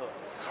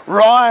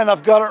 Ryan,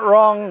 I've got it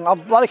wrong. I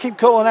bloody keep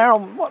calling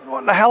Aaron.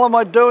 What the hell am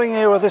I doing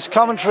here with this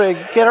commentary?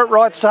 Get it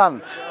right,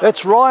 son.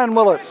 It's Ryan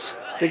Willits.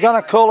 If you're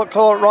going to call it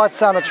right,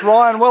 son. It's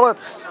Ryan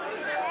Willits.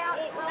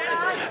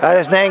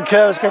 As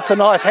Nankervis gets a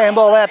nice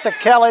handball out to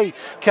Kelly.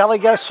 Kelly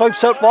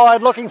sweeps it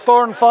wide, looking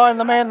for and find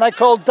the man they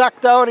call Duck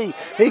Doherty.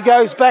 He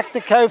goes back to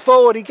go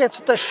forward. He gets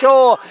it to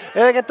Shaw.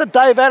 They get to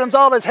Dave Adams.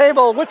 Oh, there's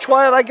handball. Which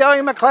way are they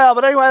going, McLeod?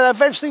 But anyway, they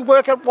eventually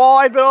work it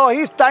wide. But oh,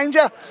 here's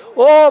danger.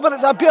 Oh, but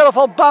it's a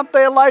beautiful bump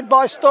there laid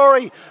by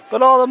Story.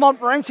 But oh, the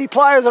Montmorency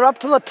players are up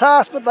to the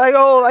task. But they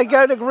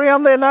go to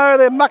ground there. No,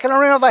 they're mucking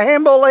around with the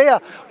handball there.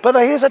 But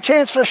here's a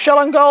chance for a shot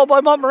on goal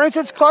by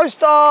Montmorency. It's close.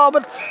 Oh,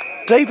 but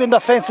deep in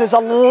defence, there's a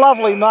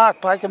lovely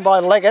mark taken by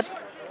Leggett.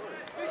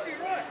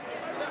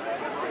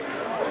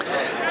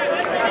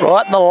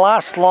 Right in the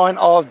last line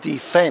of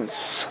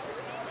defence.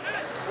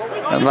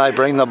 And they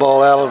bring the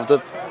ball out of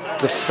the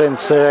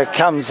defence there. It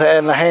comes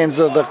in the hands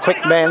of the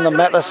quick man,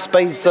 the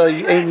speeds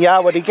in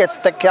Yarwood. He gets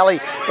to Kelly.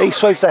 He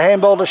sweeps the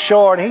handball to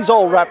Shaw and he's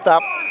all wrapped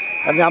up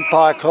and the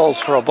umpire calls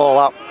for a ball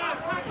up.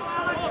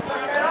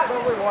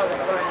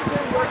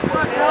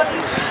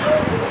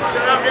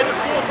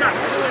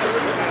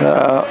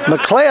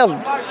 McLeod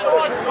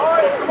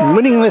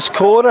winning this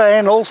quarter,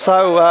 and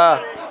also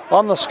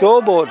on the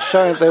scoreboard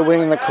showing that they're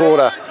winning the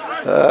quarter.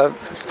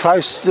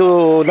 Close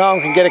to, no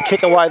one can get a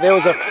kick away. There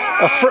was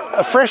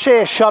a fresh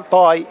air shot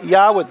by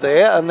Yarwood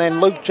there, and then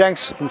Luke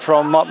Jackson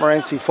from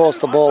Montmorency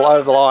forced the ball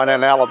over the line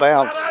and out of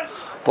bounds.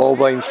 Ball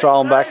being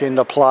thrown back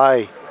into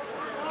play.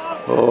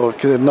 Oh,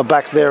 in the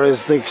back there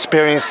is the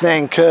experienced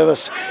Nan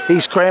Curvis.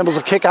 He scrambles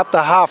a kick up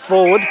to half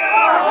forward.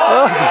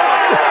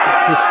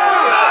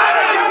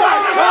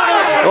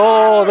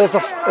 Oh,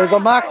 there's a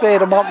mark there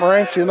to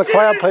Montmorency. The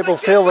McLeod people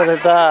feel that it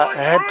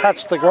had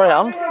touched the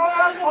ground.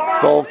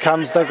 Ball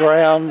comes to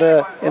ground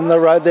in the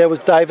road. There was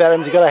Dave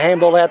Adams. He got a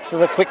handball out to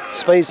the quick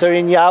speedster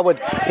in Yarwood.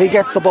 He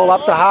gets the ball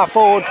up to half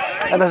forward,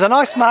 and there's a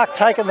nice mark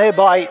taken there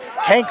by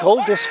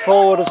Henkel, just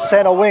forward of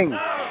centre wing.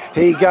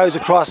 He goes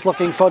across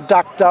looking for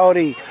Duck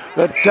Doherty,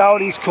 but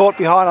Doherty's caught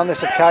behind on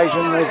this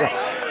occasion.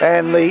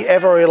 And the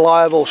ever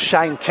reliable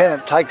Shane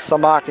Tennant takes the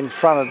mark in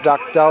front of Duck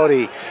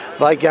Doherty.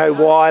 They go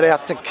wide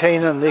out to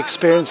Keenan. The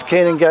experienced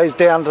Keenan goes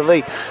down to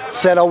the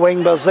centre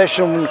wing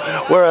possession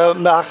where a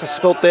mark is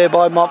spilt there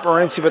by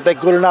Montmorency, but they're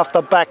good enough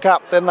to back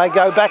up. Then they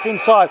go back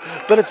inside,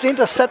 but it's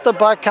intercepted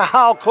by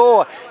Kahal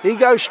Kaur. He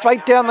goes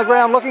straight down the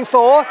ground looking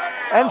for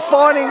and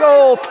finding,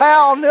 oh,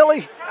 Powell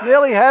nearly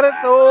had it.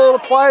 Oh, the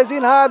players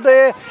in hard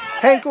there.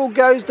 Henkel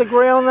goes to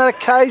ground on that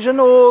occasion.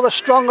 Oh, the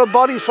stronger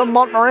bodies from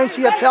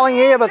Montmorency are telling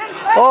here, but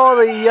oh,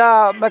 the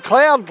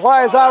McLeod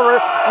players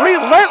are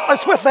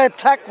relentless with their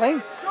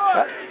tackling.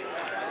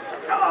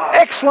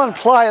 Excellent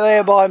play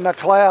there by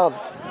McLeod.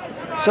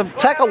 Some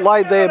tackle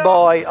laid there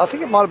by, I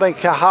think it might have been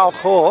Kahal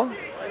Kaur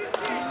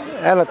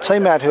and a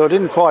teammate who I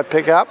didn't quite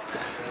pick up.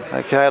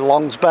 Okay,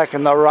 Long's back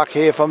in the ruck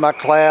here for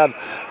McLeod,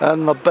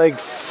 and the big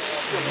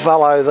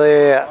fellow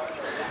there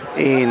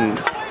in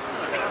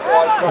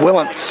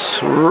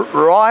Willits,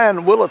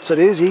 Ryan Willits it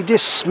is. He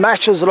just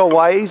smashes it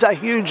away. He's a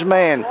huge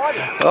man.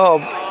 Oh,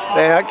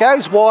 now it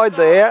goes wide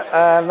there.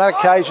 On that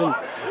occasion,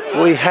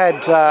 we had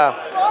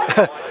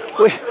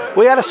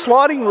we had a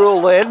sliding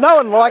rule there. No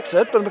one likes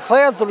it, but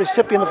McLeod's the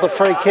recipient of the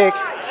free kick,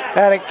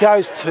 and it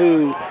goes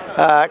to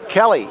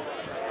Kelly.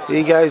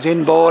 He goes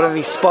inboard and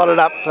he spotted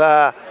up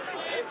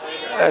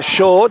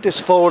Shaw,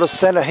 just forward of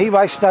centre. He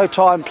wastes no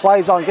time,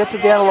 plays on, gets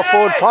it down to the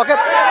forward pocket,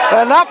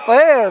 and up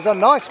there is a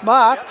nice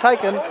mark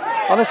taken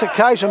on this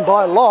occasion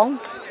by Long.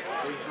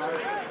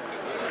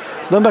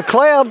 The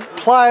McLeod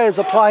players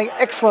are playing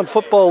excellent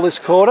football this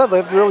quarter.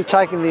 They've really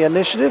taken the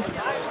initiative,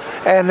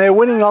 and they're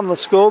winning on the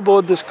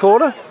scoreboard this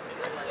quarter.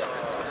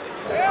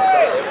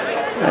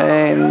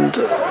 And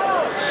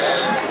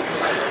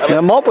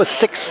now Mont was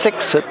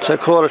 6-6 at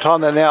quarter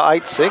time. They're now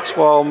 8-6,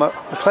 while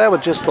McLeod were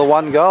just the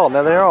one goal.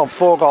 Now they're on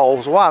 4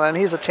 goals, 1, and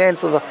here's a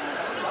chance of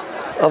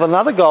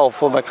another goal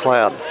for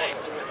McLeod.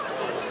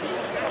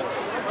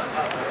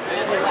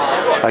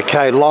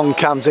 Okay, Long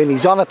comes in.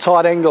 He's on a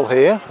tight angle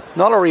here.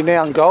 Not a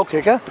renowned goal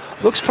kicker.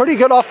 Looks pretty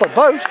good off the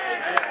boot.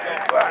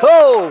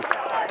 Oh,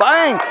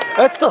 bang!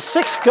 It's the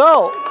 6th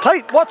goal.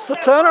 Pete, what's the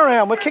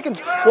turnaround? We're kicking.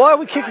 Why are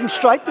we kicking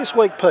straight this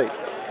week, Pete?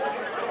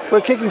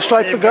 We're kicking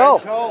straight for goal.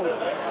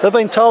 They've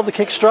been told to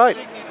kick straight.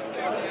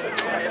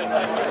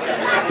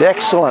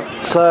 Excellent.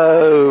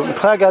 So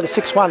McLeod go to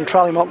 6-1,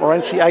 trailing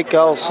Montmorency, 8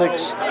 goals,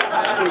 6.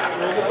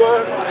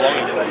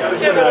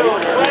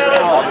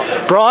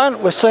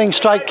 Brian, we're seeing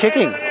straight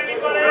kicking.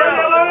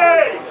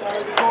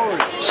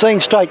 Seeing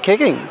straight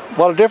kicking.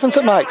 What a difference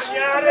it makes.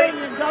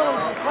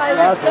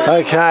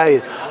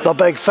 Okay, the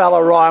big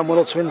fella Ryan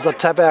Willits wins the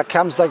tap out,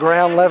 comes to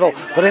ground level,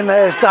 but in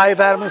there's Dave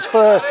Adams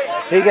first.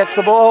 He gets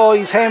the ball,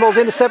 his handball's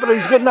intercepted,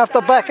 he's good enough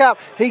to back up.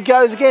 He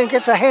goes again,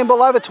 gets a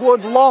handball over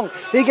towards Long.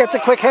 He gets a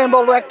quick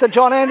handball back to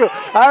John Andrew,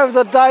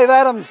 over to Dave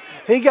Adams.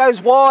 He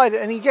goes wide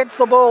and he gets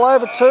the ball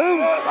over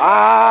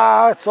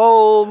to, it's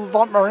all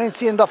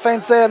Montmorency in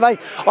defence there. And they,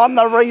 on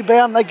the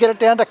rebound, they get it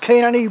down to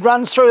Keenan. He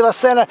runs through the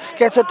centre,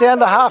 gets it down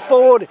to half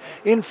forward.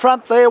 In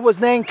front there was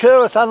Nan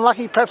Curvis,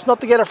 unlucky perhaps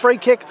not to get a free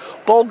kick.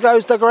 Ball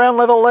goes to ground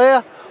level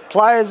there.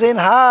 Players in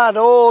hard.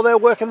 Oh, they're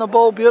working the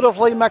ball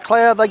beautifully.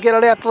 McLeod, they get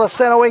it out to the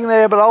centre wing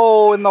there, but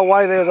oh, in the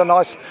way there's a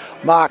nice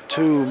mark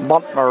to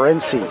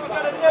Montmorency.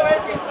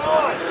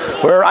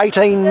 We're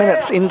 18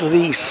 minutes into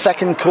the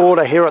second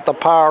quarter here at the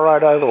Para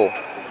Road Oval.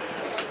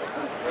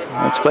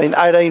 It's been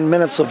 18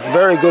 minutes of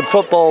very good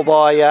football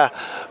by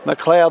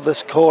McLeod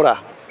this quarter.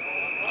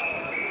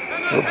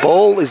 The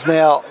ball is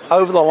now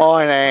over the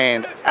line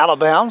and out of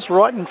bounds,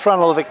 right in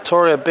front of the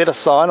Victoria Better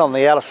sign on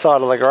the outer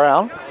side of the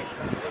ground.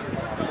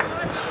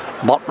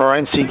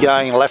 Montmorency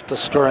going left to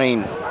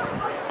screen.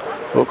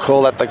 We'll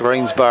call that the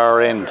Greensboro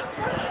end.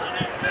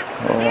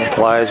 Oh,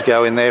 players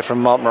go in there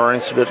from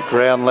Montmorency, but at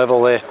ground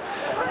level they're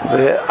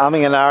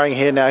umming and ahhing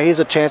here. Now here's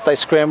a chance they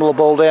scramble the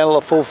ball down to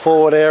the full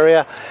forward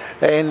area,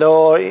 and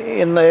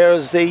in there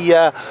is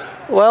the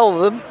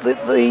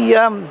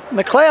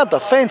McLeod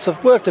defence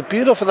have worked it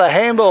beautiful for the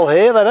handball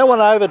here. They don't want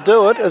to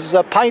overdo it as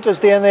the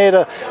painters down there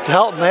to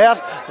help them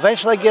out.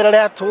 Eventually get it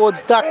out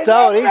towards Duck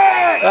Doherty.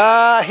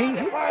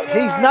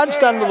 He's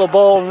nudged under the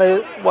ball,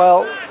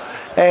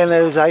 and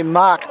there's a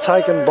mark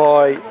taken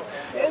by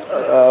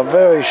a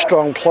very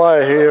strong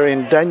player here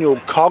in Daniel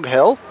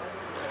Coghill.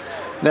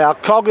 Now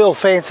Coghill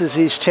fancies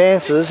his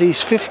chances.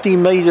 He's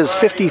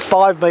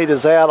 55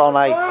 metres out on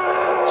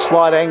a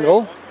slight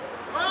angle.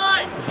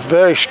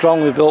 Very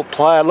strongly built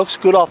player. Looks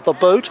good off the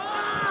boot.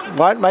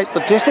 Won't make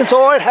the distance.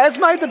 Oh, it has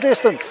made the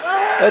distance.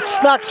 It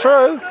snuck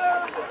through.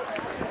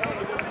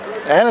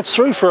 And it's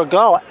through for a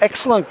goal.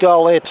 Excellent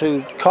goal there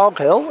to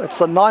Coghill. It's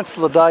the 9th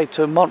of the day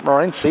to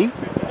Montmorency.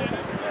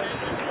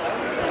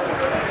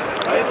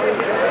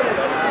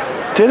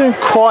 Didn't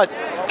quite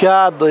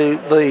guard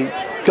the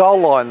goal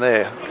line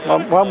there.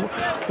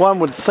 One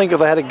would think if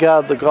they had to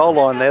guard the goal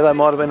line there, they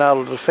might have been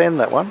able to defend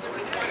that one.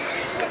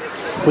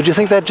 Would you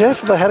think that,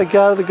 Jeff, if they had to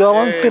guard the goal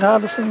line? A bit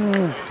hard to see.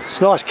 It's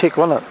a nice kick,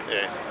 wasn't it?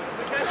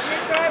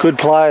 Yeah. Good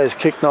players,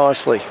 kicked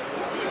nicely.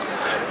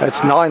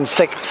 It's 9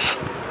 seconds.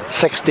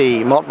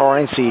 60,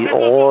 Montmorency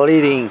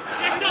leading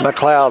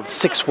McLeod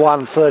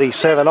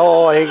 6-1-37.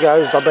 Oh, here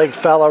goes the big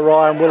fella,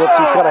 Ryan Willits.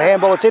 He's got a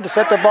handball. It's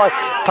intercepted by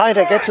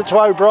Painter. Gets it to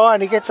O'Brien.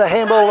 He gets a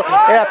handball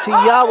out to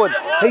Yarwood.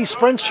 He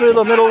sprints through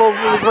the middle of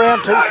the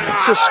ground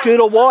to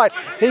Scooter White.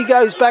 He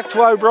goes back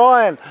to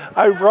O'Brien.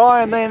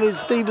 O'Brien then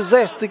is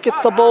depossessed to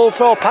get the ball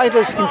through.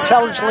 Painter's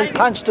intelligently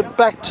punched it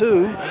back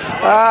to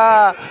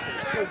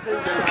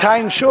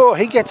Kane Shaw.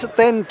 He gets it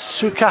then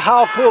to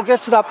Cahal. Cool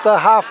gets it up the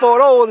half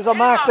forward. Oh, there's a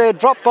mark there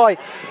dropped by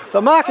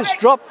the mark is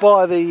dropped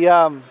by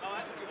the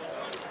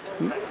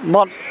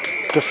Mont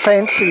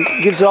defence and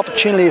gives an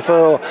opportunity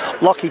for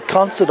Lockie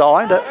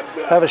Considine to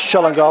have a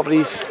shot on goal, but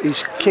his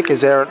kick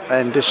is errant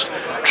and just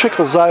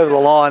trickles over the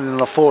line in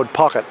the forward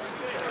pocket.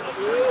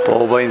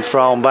 Ball being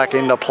thrown back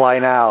into play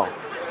now.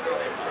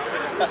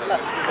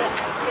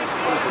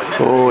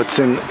 Oh, it's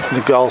in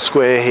the goal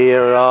square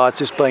here. It's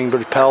just being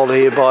repelled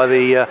here by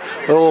the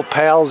little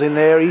Powell's in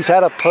there. He's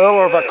had a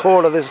pearler of a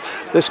quarter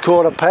this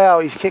quarter. Powell.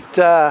 He's kicked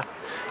at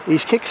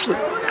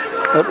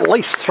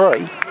least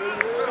three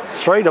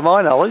to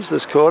my knowledge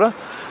this quarter.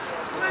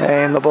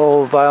 And the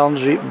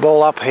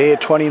ball up here,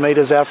 20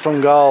 metres out from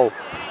goal.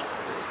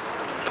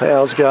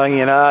 Powell's going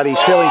in hard.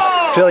 He's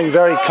feeling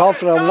very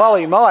confident. Well,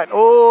 he might.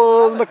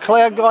 Oh, the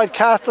McLeod guy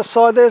cast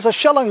aside. There's a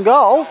shell and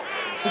goal.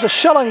 There's a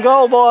shell and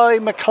goal by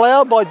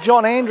McLeod, by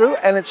John Andrew,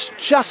 and it's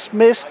just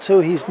missed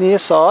to his near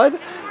side,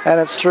 and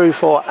it's through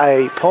for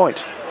a point.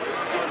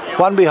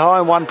 One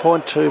behind, 1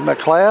 point to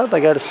McLeod.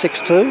 They go to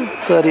 6-2,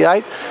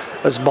 38.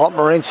 As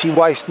Montmorency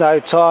waste no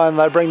time,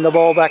 they bring the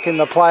ball back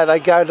into play. They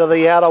go to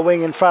the outer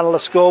wing in front of the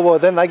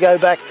scoreboard. Then they go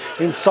back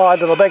inside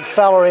to the big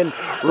fella in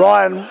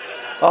Ryan.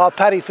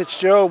 Paddy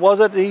Fitzgerald, was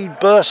it? He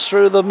bursts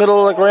through the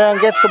middle of the ground,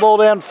 gets the ball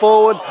down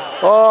forward.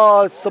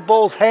 Oh, it's the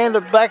ball's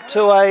handed back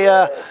to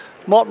a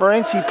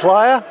Montmorency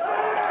player.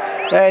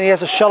 And he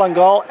has a shell and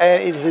goal,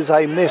 and it is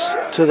a miss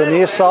to the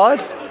near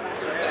side.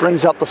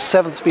 Brings up the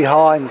 7th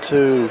behind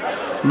to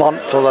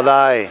Mont for the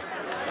day.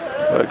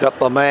 We've got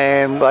the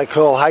man they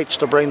call H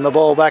to bring the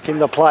ball back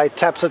into play.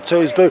 Taps it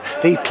to his boot.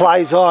 He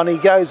plays on. He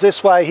goes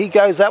this way. He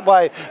goes that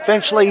way.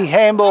 Eventually he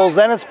handballs.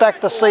 Then it's back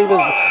to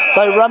Sievers.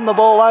 They run the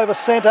ball over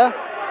centre.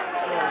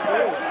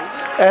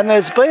 And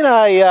there's been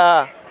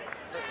an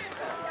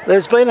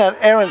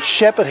errant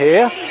shepherd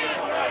here.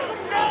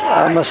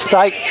 A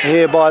mistake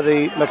here by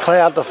the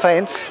McLeod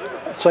defence.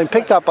 It's been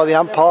picked up by the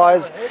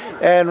umpires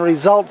and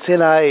results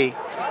in a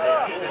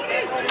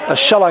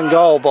shell and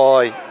goal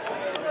by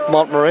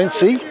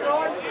Montmorency,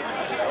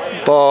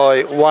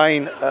 by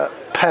Wayne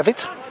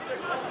Pavitt.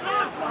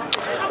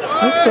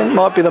 That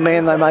might be the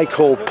man they may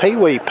call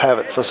Pee-wee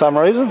Pavitt for some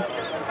reason.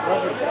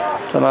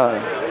 Don't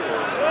know.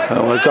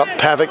 We've got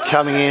Pavitt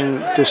coming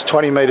in just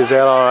 20 metres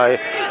out on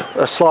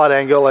a slight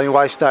angle, and he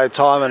wastes no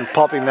time and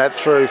popping that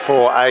through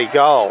for a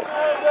goal.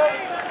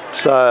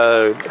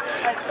 So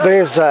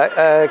there's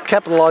a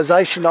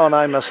capitalisation on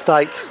a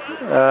mistake.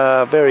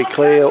 Very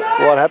clear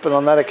what happened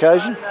on that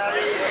occasion.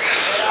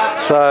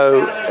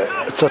 So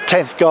it's the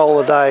 10th goal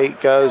of the day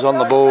goes on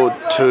the board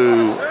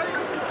to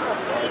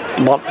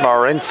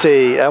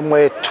Montmorency, and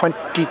we're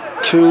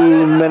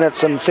 22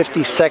 minutes and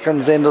 50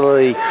 seconds into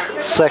the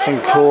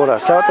second quarter.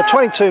 So at the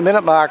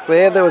 22-minute mark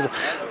there was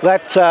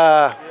that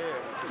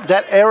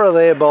error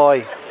there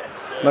by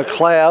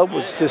McLeod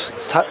was just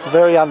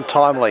very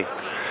untimely.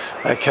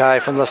 Okay,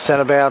 from the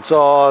centre bounce,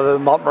 the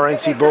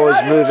Montmorency boys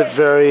move it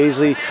very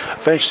easily.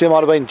 Eventually it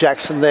might have been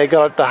Jackson there,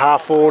 got it to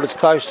half forward, it's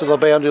close to the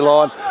boundary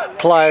line.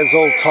 Players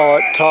all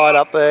tied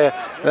up there.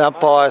 The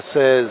umpire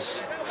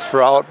says,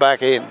 throw it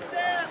back in.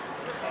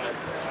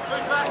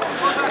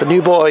 The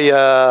new boy,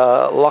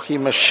 Lockie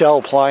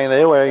Michelle, playing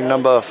there, wearing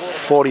number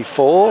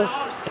 44.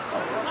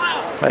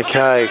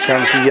 Okay,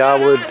 comes the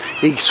Yarwood.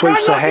 He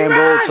sweeps a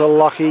handball to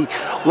Lockie.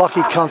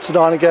 Lockie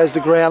Considine goes to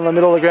the ground, in the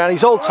middle of the ground.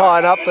 He's all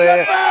tied up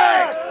there.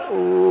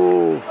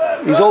 Ooh,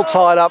 he's all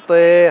tied up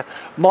there.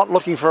 Mott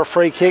looking for a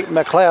free kick.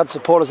 McLeod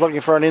supporters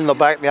looking for an in the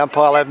back. The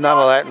umpire will have none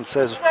of that and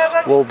says,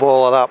 we'll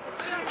ball it up.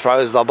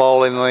 throws the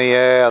ball in the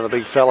air. The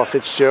big fella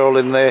Fitzgerald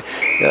in there.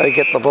 They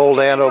get the ball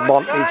down to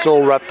Mont. It's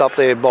all wrapped up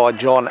there by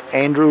John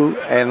Andrew,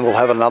 and we'll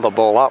have another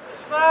ball up.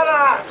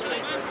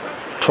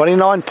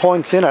 29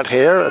 points in it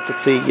here at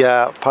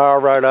the Para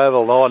Road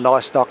Oval. Oh, a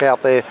nice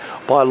knockout there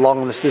by Long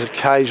on this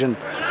occasion.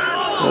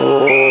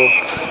 Oh,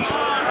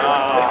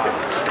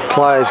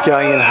 players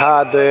going in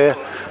hard there.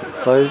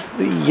 So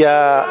the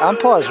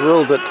umpire's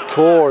ruled that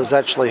Core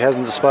actually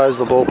hasn't disposed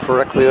of the ball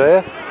correctly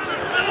there.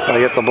 They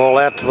get the ball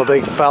out to the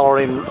big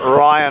fella in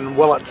Ryan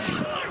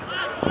Willits.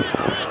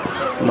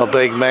 And the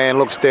big man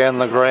looks down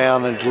the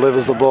ground and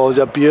delivers the ball. It's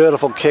a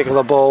beautiful kick of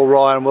the ball,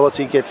 Ryan Willits.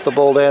 He gets the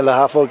ball down to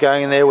half forward.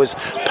 Going in there was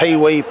Pee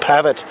Wee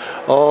Pavitt.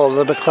 Oh,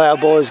 the McLeod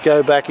boys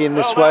go back in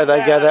this way.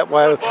 They go that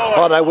way.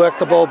 Oh, they work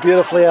the ball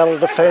beautifully out of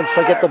defence.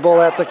 They get the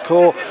ball out to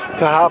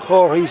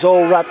Kahal. He's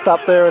all wrapped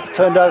up there. It's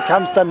turned over.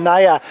 Comes to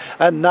Naya.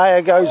 And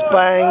Naya goes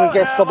bang. He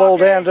gets the ball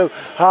down to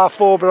half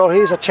forward. But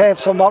here's a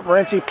chance for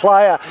Montmorency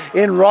player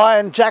in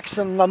Ryan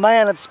Jackson, the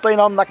man that's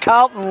been on the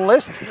Carlton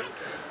list.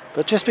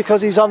 But just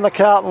because he's on the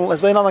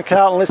has been on the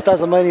Carlton list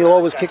doesn't mean he'll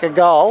always kick a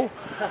goal.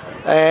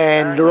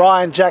 And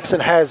Ryan Jackson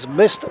has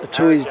missed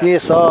to his near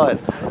side.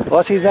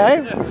 What's his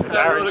name?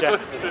 Darren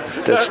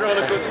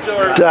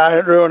Jackson.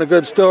 Don't ruin a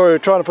good story. We're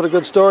trying to put a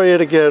good story here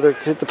together to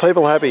keep the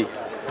people happy.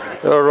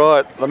 All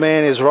right, the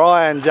man is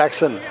Ryan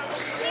Jackson.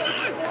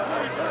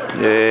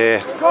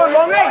 Yeah.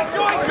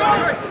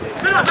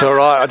 It's all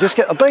right.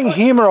 I'm being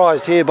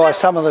humorised here by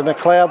some of the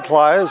McLeod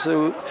players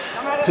who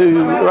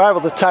were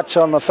able to touch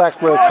on the fact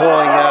we're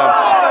calling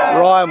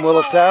Ryan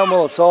Willits, Aaron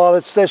Willits. Oh,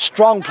 there's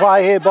strong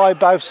play here by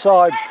both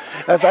sides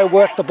as they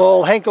work the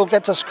ball. Henkel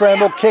gets a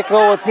scramble kick.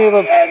 Oh, it's near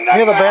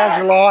the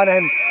boundary line,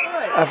 and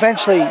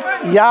eventually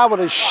Yarwood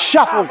is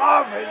shuffled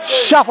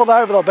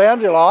over the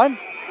boundary line,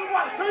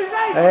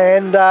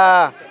 and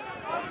there's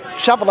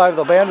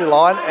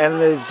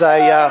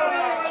a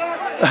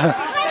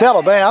it's out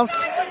of bounds.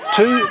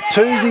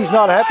 Toozy's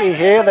not happy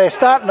here. They're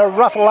starting to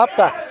ruffle up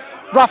the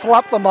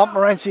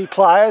Montmorency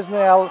players.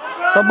 Now,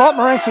 the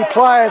Montmorency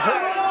players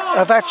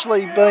have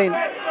actually been...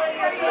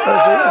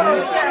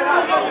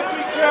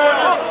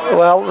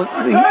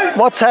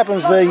 what's happened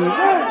is the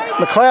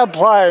McLeod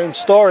player in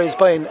Story has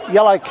been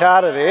yellow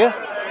carded here.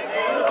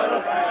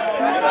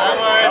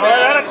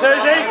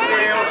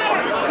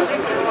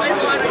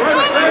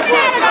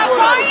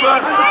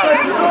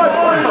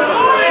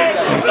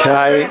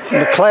 Okay,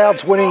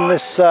 McLeod's winning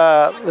this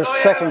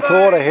second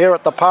quarter here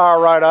at the Para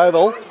Road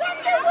Oval.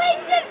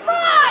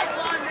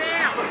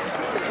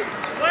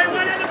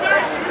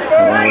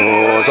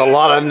 There's a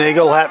lot of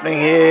niggle happening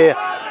here.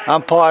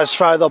 Umpires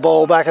throw the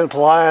ball back in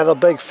play. The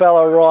big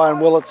fella Ryan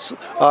Willits,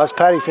 it's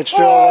Paddy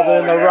Fitzgerald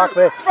in the ruck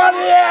there.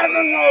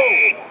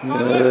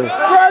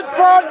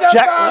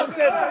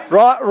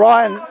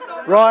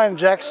 Ryan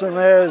Jackson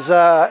there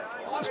has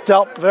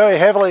dealt very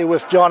heavily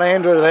with John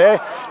Andrew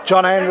there.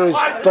 John Andrew's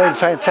been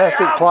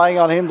fantastic playing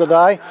on him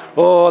today.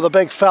 Oh, the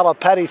big fella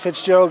Paddy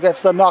Fitzgerald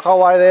gets the knock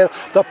away there.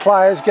 The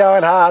players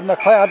going hard.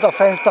 McLeod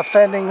defence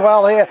defending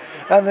well here.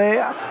 And the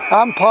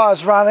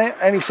umpires running.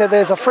 And he said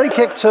there's a free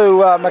kick to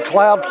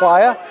McLeod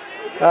player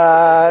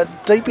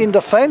deep in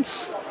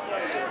defence.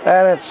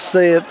 And it's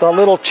the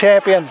little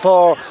champion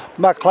for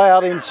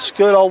McLeod in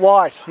Scooter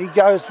White. He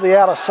goes to the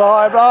outer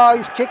side. Oh,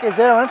 his kick is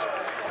errant.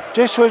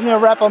 Just when you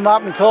wrap him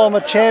up and call him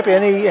a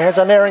champion, he has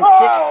an errant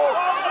kick.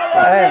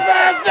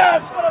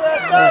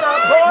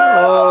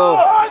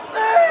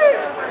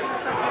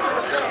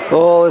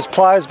 This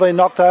player's been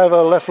knocked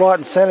over left, right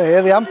and centre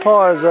here. The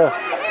umpires are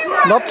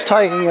not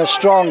taking a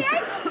strong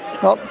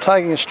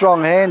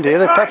hand here.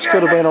 There perhaps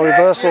could have been a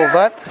reversal of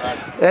that.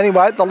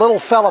 Anyway, the little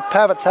fella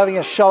Pavitt's having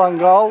a shot on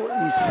goal.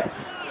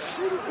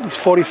 He's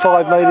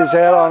 45 metres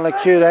out on an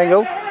acute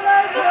angle.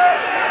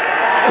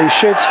 He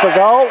shoots for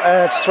goal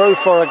and it's through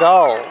for a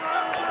goal.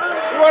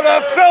 What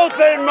a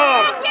filthy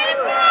mob!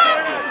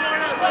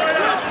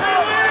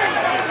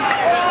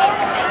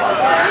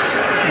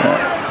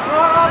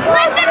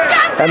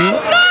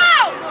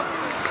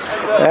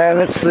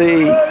 And it's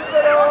the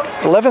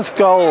 11th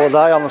goal of the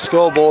day on the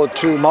scoreboard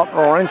to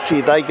Montmorency.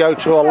 They go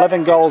to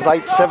 11 goals,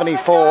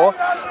 874.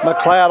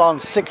 McLeod on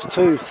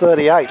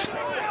 6-2-38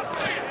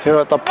 here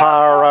at the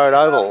Para Road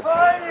Oval.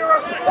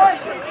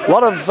 A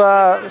lot of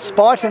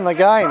spite in the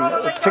game,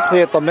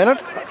 particularly at the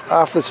minute,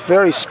 after this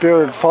very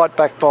spirited fight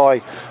back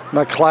by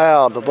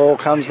McLeod. The ball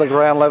comes to the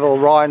ground level.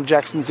 Ryan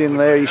Jackson's in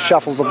there. He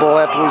shuffles the ball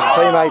out to his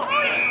teammate.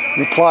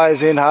 The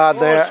player's in hard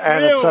there,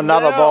 and it's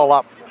another ball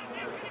up.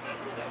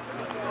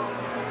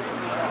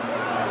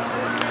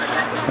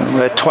 And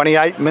we're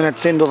 28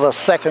 minutes into the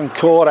second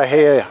quarter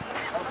here.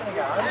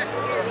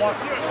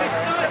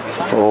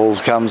 Ball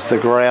comes to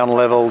ground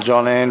level.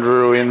 John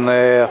Andrew in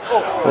there.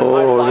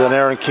 Oh, there's an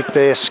errant kick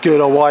there.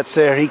 Scooter White's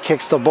there. He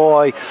kicks the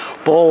ball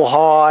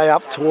high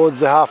up towards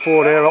the half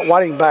forward area.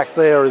 Waiting back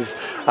there is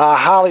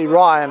Harley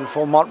Ryan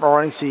for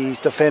Montmorency. He's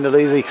defended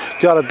easy.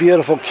 Got a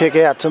beautiful kick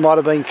out to might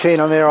have been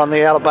Keenan there on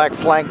the outer back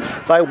flank.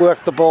 They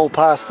work the ball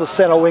past the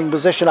centre wing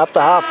position up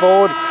to half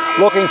forward.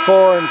 Looking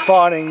for and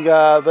finding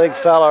big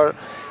fella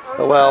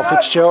Well,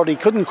 Fitzgerald, he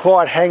couldn't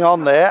quite hang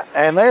on there,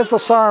 and there's the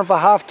siren for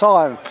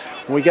half-time.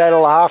 We go to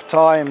the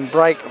half-time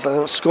break.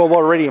 The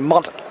scoreboard already,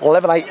 Mont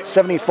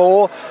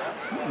 11-8-74,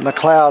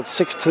 McLeod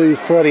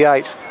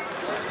 6-2-38.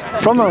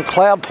 From the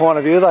McLeod point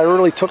of view, they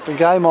really took the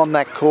game on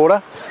that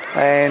quarter,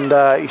 and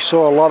you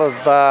saw a lot of,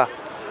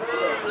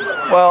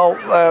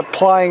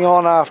 playing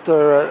on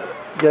after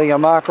getting a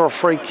mark or a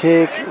free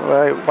kick,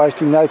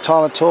 wasting no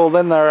time at all.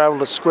 Then they were able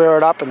to square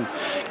it up and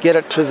get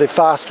it to the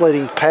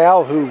fast-leading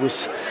Powell, who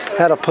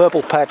had a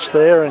purple patch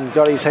there and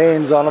got his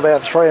hands on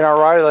about 3 in a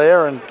row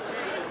there, and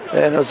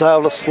was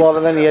able to slot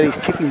it. Then he had his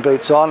kicking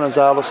boots on and was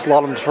able to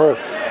slot them through.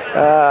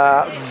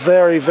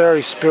 Very,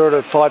 very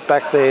spirited fight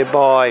back there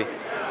by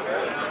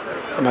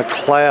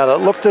McLeod.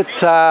 It looked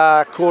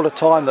at quarter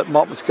time that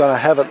Mont was going to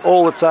have it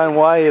all its own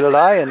way here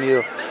today, and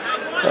there's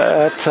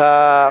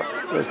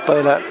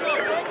been a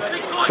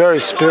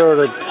very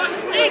spirited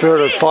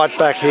fight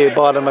back here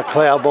by the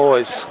McLeod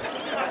boys,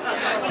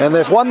 and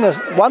they've won the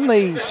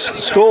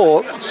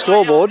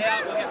scoreboard,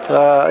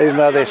 even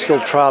though they're still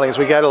trailing as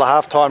we go to the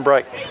half-time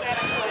break.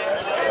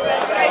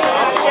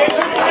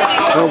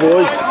 Well,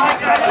 boys.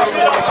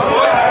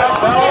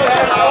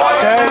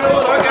 Jerry,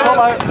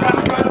 Tomo, I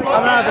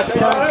don't know if it's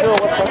coming through or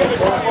what's happening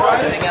to it.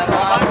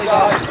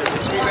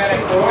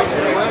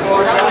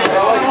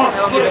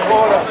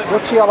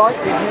 Richie, I like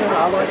you.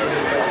 I like you.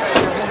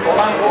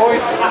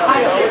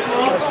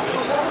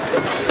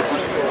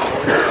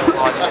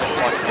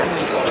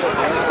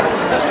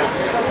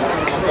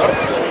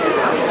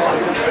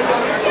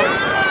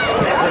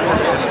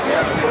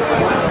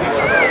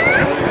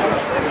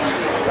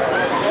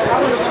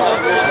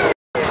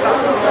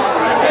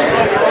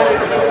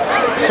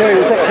 Terry,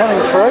 was that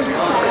coming through?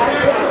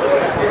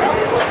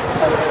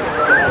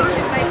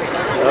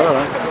 I don't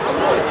know.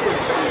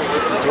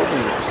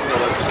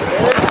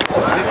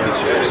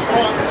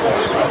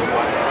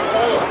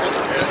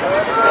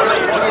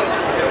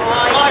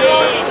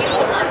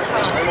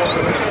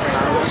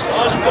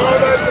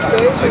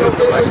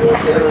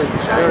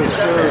 Very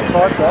scary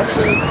fight, guys.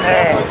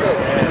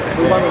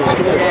 We won the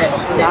score.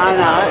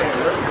 No.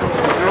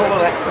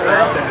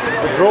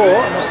 The draw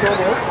on the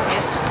scoreboard?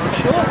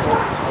 Sure.